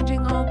it's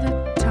changing all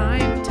the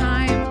time.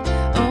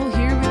 Oh,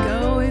 here we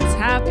go. It's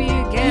happy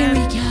again.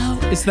 Here we go.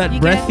 It's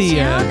that breathy.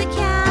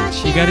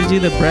 You got to do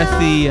the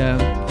breathy.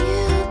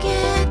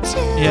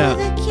 Yeah.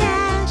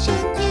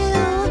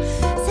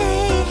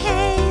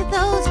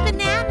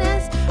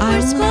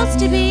 We're supposed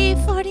to be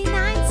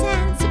 49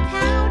 cents a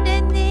pound,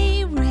 and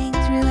they ring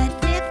through at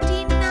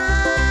 59.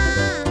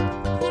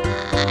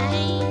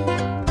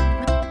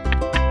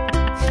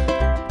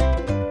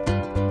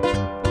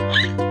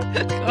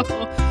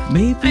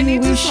 Maybe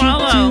we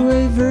should do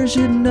a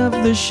version of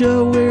the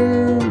show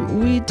where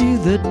we do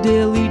the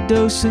daily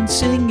dose and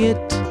sing it.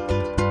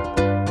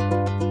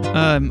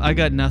 I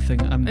got nothing.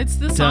 It's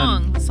the done.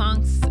 song. The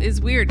song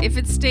is weird. If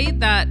it stayed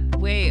that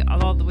way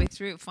all the way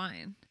through,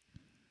 fine.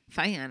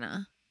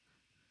 Fiona.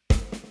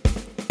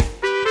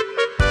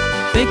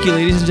 Thank you,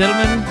 ladies and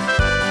gentlemen.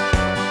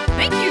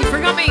 Thank you for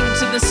coming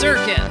to the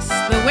circus,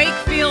 the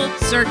Wakefield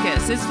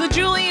Circus. It's the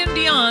Julian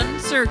Dion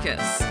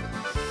Circus.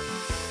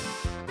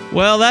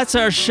 Well, that's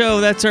our show.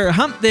 That's our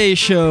Hump Day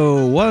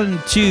show. 1,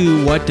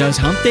 2. What does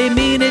Hump Day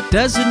mean? It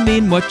doesn't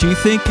mean what you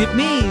think it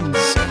means.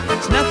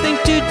 It's nothing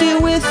to do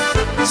with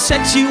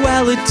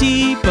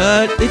sexuality,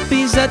 but it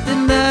means that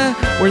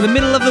we're in the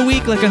middle of the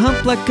week, like a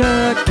hump, like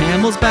a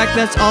camel's back.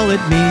 That's all it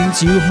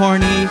means. You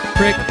horny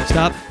prick.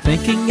 Stop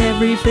thinking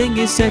everything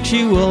is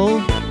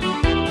sexual.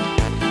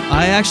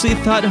 I actually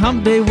thought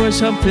Hump Day was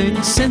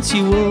something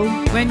sensual.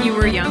 When you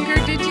were younger,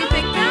 did you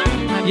think that?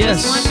 I'm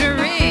Yes. just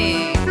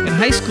wondering. In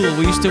high school,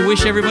 we used to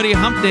wish everybody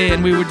Hump Day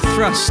and we would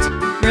thrust.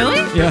 Really?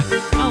 Yeah.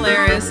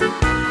 Hilarious.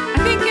 I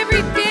think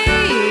every day.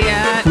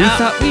 We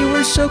thought we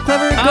were so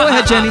clever. Go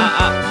ahead, Jenny.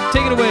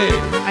 Take it away.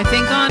 I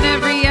think on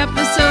every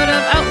episode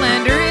of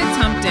Outlander, it's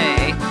Hump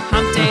Day.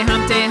 Hump Day,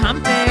 Hump Day,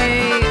 Hump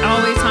Day.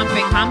 Always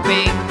humping,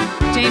 humping.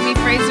 Jamie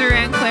Fraser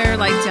and Claire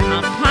like to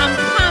hump, hump,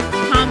 hump,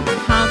 hump,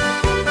 hump.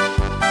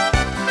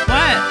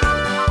 What?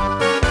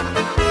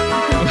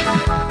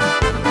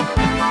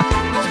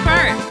 Which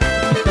part?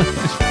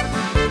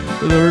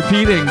 The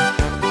repeating.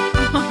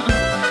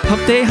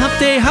 Hump day, hump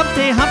day, hump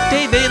day, hump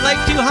day. They like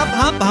to hump,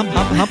 hump, hump,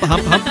 hump, hump,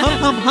 hump, hump, hump,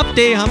 hump, hump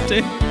day, hump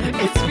day.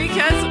 It's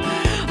because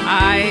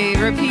I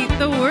repeat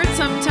the word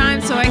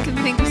sometimes so I can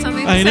think of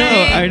something to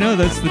say. I know.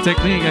 That's the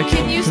technique.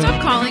 Can you stop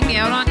calling me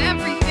out on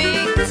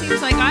everything? It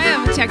seems like I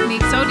have a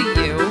technique, so do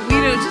you. We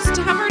just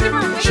have our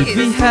different ways. Should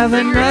we have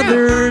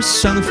another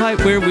song fight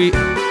where we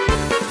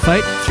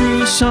fight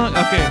through song?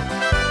 Okay,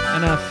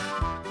 enough.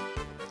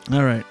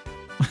 All right.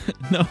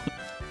 No,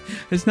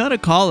 it's not a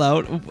call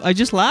out. I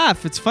just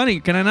laugh. It's funny.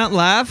 Can I not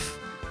laugh?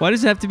 Why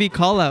does it have to be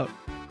call out?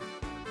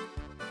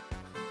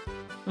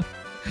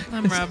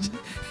 I'm Rob.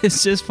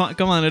 It's just fun.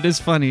 Come on, it is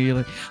funny. You're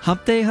like,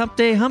 hump day, hump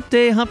day, hump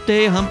day, hump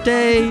day, hump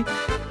day.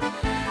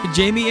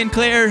 Jamie and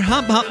Claire,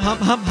 hump, hump,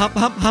 hump, hump, hump,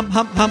 hump, hump,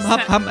 hump, hump,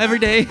 hump, hump every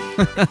day.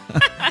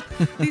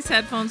 These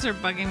headphones are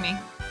bugging me.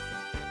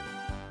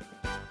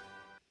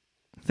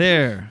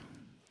 There.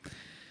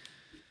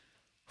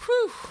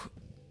 Whew.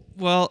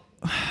 Well,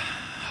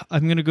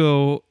 I'm gonna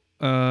go.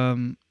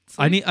 I'm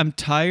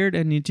tired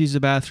and need to use the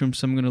bathroom,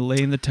 so I'm gonna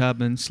lay in the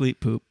tub and sleep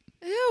poop.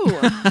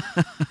 Ew.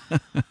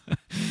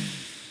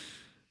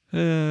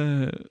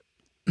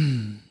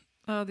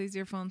 Oh, these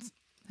earphones.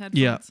 Headphones.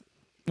 Yeah.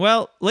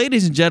 Well,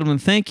 ladies and gentlemen,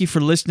 thank you for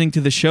listening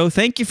to the show.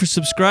 Thank you for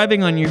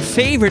subscribing on your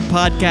favorite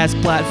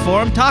podcast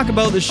platform. Talk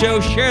about the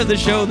show, share the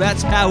show.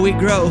 That's how we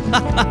grow.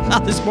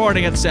 This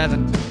morning at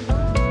 7.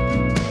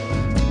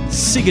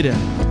 Sigida.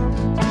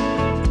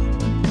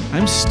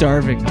 I'm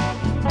starving.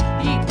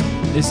 Eat.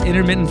 This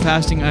intermittent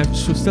fasting, I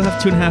still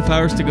have 2.5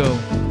 hours to go.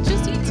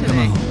 Just eat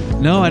today.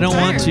 No, I don't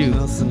want to.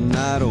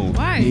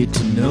 Why? Need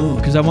to know.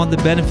 Because I want the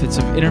benefits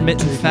of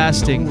intermittent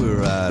fasting.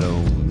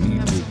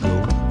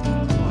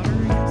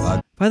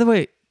 By the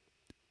way,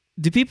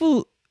 do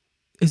people...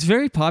 It's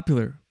very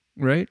popular,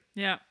 right?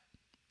 Yeah.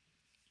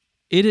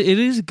 It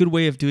is a good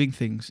way of doing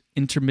things.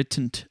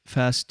 Intermittent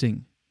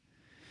fasting.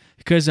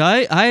 Because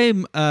I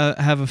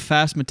have a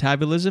fast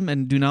metabolism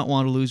and do not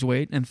want to lose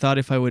weight and thought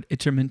if I would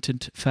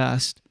intermittent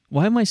fast...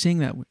 Why am I saying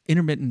that?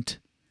 Intermittent.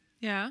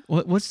 Yeah.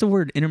 What's the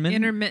word? Intermittent?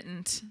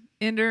 Intermittent.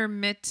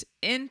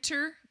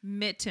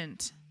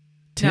 Intermittent.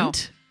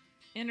 Tint?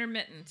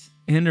 Intermittent.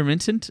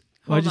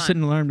 Why'd you set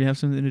an alarm? Do you have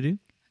something to do?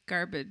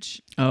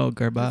 Garbage. Oh,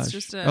 garbage. It's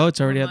just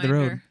it's already at the road.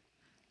 reminder.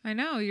 I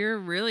know, you're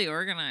really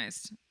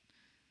organized.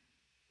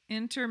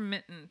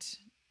 Intermittent.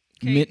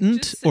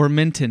 Mittent or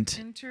mintent?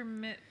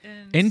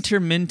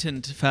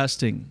 Intermittent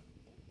fasting.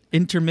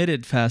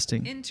 Intermittent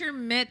fasting.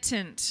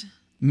 Intermittent.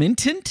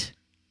 Mintent?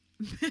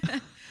 No,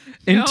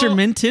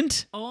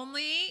 Intermittent?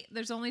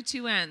 There's only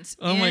two N's.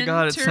 Oh my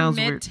God, it sounds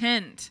weird.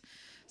 Intermittent.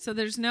 So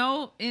there's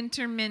no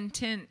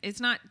intermittent. It's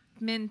not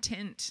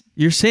mintent.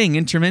 You're saying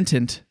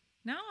intermittent.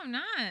 No, I'm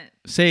not.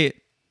 Say it.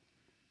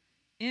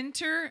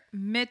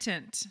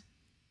 Intermittent.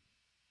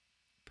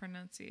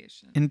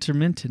 Pronunciation.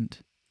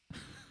 Intermittent.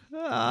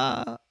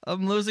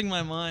 I'm losing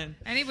my mind.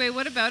 Anyway,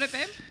 what about it,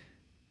 babe?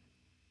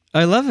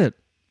 I love it.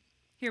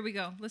 Here we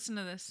go. Listen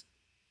to this.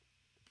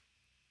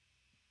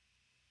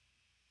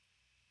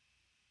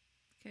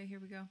 Okay, here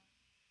we go.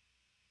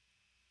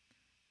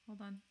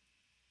 Hold on.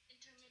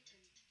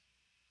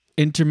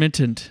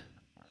 Intermittent.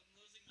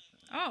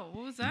 Oh,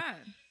 what was that?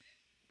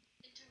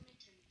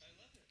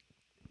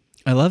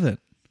 I love it.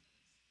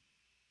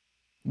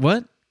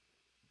 What?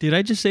 Did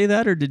I just say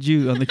that or did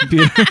you on the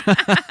computer?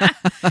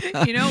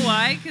 You know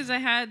why? Because I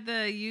had the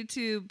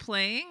YouTube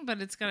playing,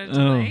 but it's got a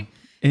delay.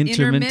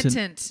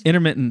 Intermittent.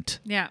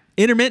 Yeah.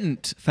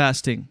 Intermittent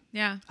fasting.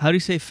 Yeah. How do you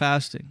say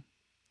fasting?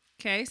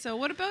 Okay, so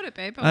what about it,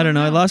 babe? I don't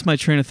know. I lost my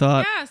train of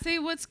thought. Yeah, say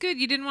what's good.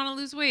 You didn't want to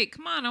lose weight.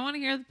 Come on, I want to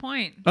hear the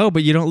point. Oh,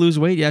 but you don't lose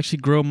weight. You actually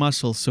grow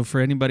muscle. So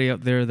for anybody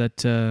out there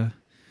that...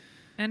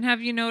 And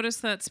have you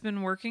noticed that's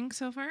been working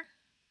so far?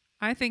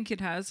 I think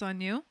it has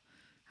on you.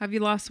 Have you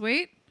lost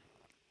weight?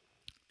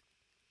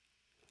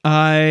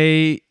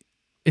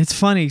 It's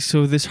funny.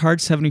 So this hard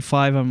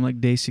 75, I'm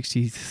like day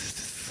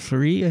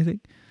 63, I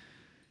think.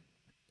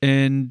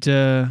 And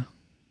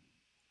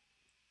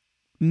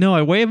no,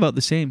 I weigh about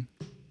the same.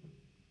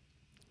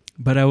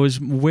 But I was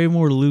way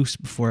more loose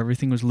before.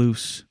 Everything was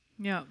loose.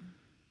 Yeah.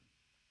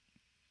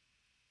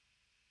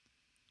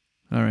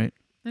 All right.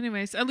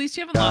 Anyways, at least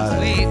you haven't lost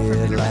weight from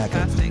intermittent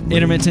fasting.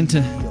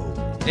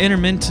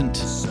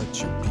 Intermittent.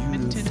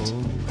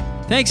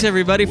 Thanks,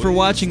 everybody, for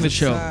watching the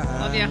show.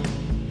 Love ya.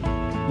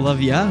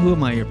 Love ya? Who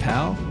am I, your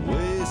pal?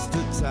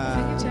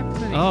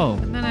 Oh.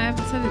 And then I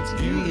haven't said it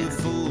to you yet.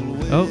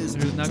 Oh,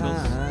 there's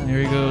Knuckles. Here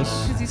he goes.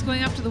 Because he's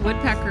going up to the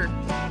woodpecker.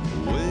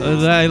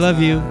 I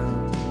love you.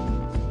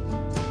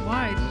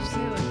 Why did you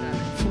say it like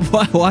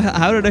that? Why?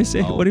 How did I say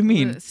it? What do you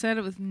mean? Said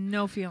it with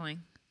no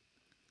feeling.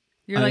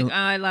 You're like,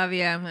 I love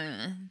you.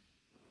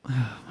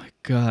 Oh my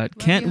God. Love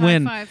Can't you,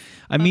 win. high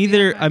five.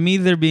 I'm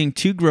either being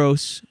too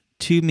gross,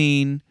 too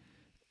mean,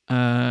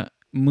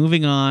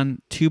 moving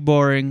on, too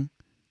boring.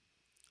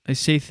 I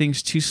say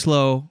things too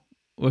slow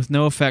with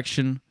no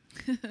affection.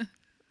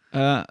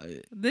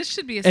 This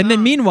should be a song. And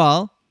then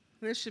meanwhile,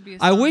 this should be a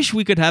I song. wish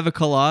we could have a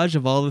collage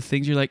of all the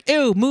things you're like,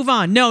 ew, move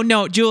on.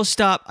 No, Jules,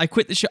 stop. I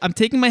quit the show. I'm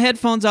taking my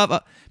headphones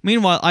off.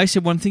 Meanwhile, I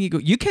said one thing. You go,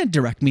 you can't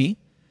direct me.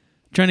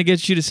 I'm trying to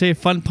get you to say a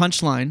fun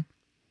punchline.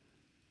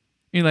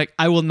 You're like,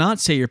 I will not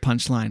say your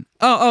punchline.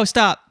 Oh,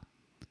 stop.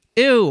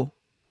 Ew,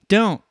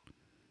 don't.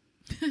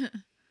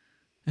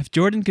 If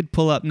Jordan could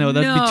pull up, that'd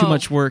be too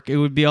much work. It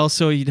would be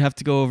also, you'd have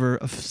to go over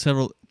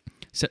several,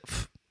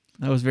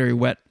 that was very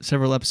wet,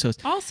 several episodes.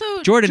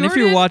 Also, Jordan, if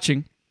you're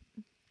watching.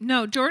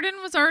 No, Jordan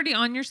was already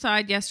on your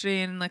side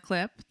yesterday in the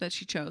clip that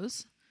she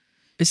chose.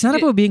 It's not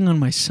about being on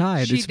my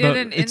side. She it's did about,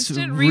 an it's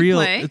instant real,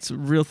 replay. It's a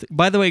real thing.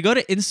 By the way, go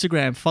to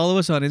Instagram. Follow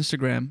us on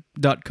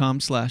Instagram.com/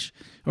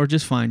 or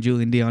just find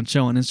Julian Dion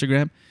Show on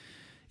Instagram.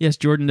 Yes,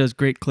 Jordan does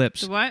great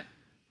clips. The what?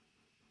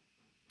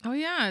 Oh,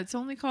 yeah. It's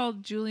only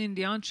called Julian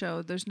Dion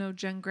Show. There's no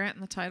Jen Grant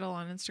in the title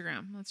on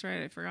Instagram. That's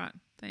right. I forgot.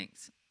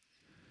 Thanks.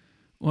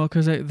 Well,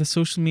 because the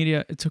social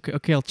media, it's okay.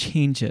 Okay, I'll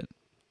change it.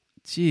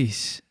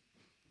 Jeez.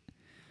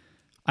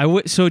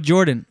 So,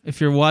 Jordan,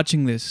 if you're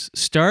watching this,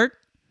 start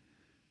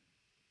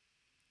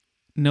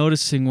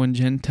noticing when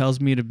Jen tells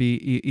me to be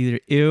either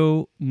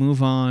ew,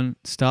 move on,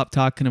 stop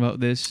talking about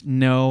this,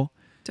 no.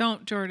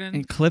 Don't, Jordan.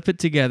 And clip it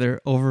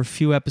together over a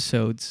few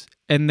episodes.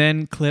 And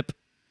then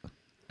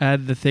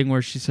add the thing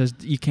where she says,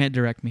 you can't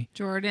direct me.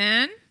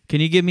 Jordan.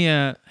 Can you give me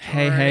a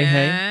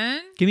hey?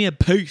 Give me a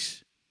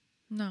peace.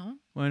 No.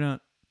 Why not?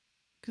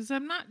 Because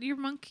I'm not your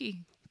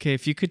monkey. Okay,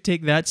 if you could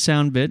take that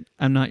sound bit,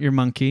 I'm not your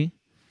monkey,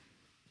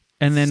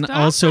 and then Stop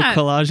also that.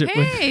 collage it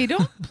with... Hey,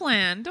 don't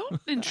plan.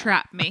 Don't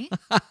entrap me.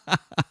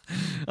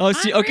 Oh,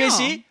 see, okay, Unreal.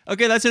 see?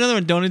 Okay, that's another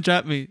one. Don't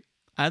entrap me.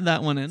 Add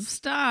that one in.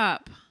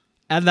 Stop.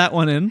 Add that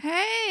one in.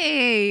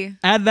 Hey.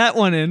 Add that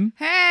one in.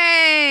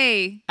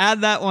 Hey.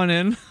 Add that one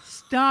in.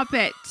 Stop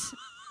it.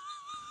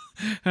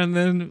 And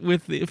then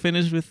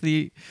finish with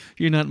the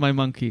you're not my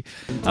monkey.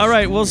 All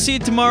right, we'll see you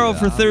tomorrow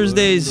for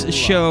Thursday's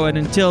show. And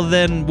until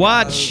then,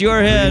 watch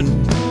your head.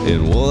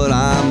 And what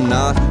I'm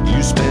not,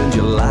 you spend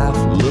your life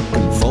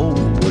looking for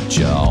what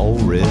you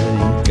already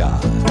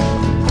got.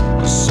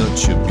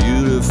 Such a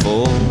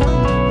beautiful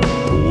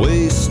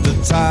waste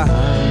of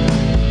time.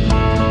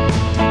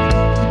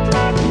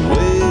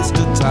 Waste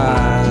of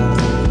time.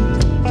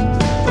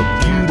 A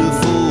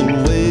beautiful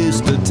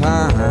waste of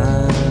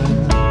time.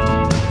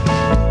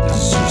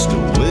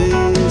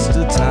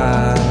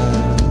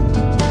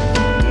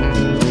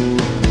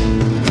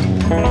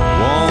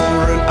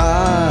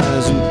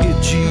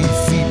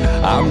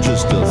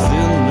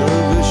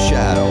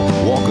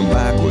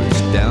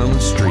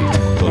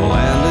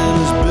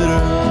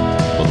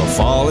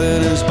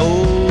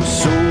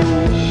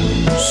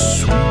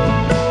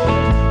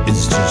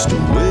 just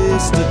a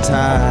waste of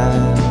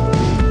time,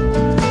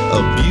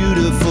 a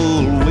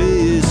beautiful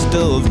waste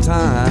of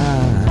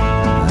time.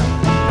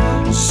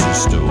 It's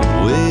just a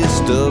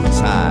waste of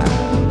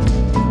time.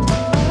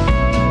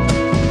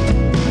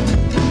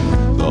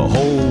 The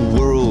whole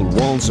world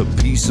wants a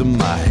piece of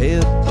my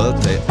head, but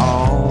they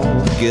all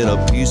get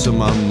a piece of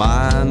my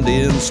mind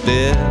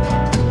instead.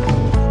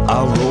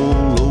 I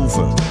roll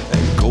over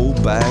and go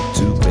back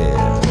to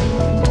bed.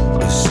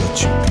 It's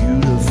such a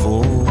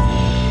beautiful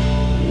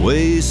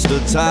waste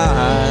of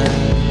time,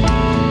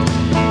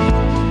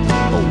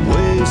 a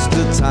waste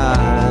of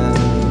time,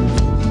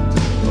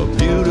 a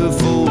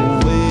beautiful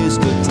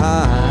waste of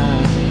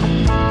time.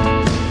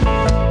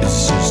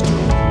 It's just a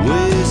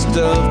waste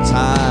of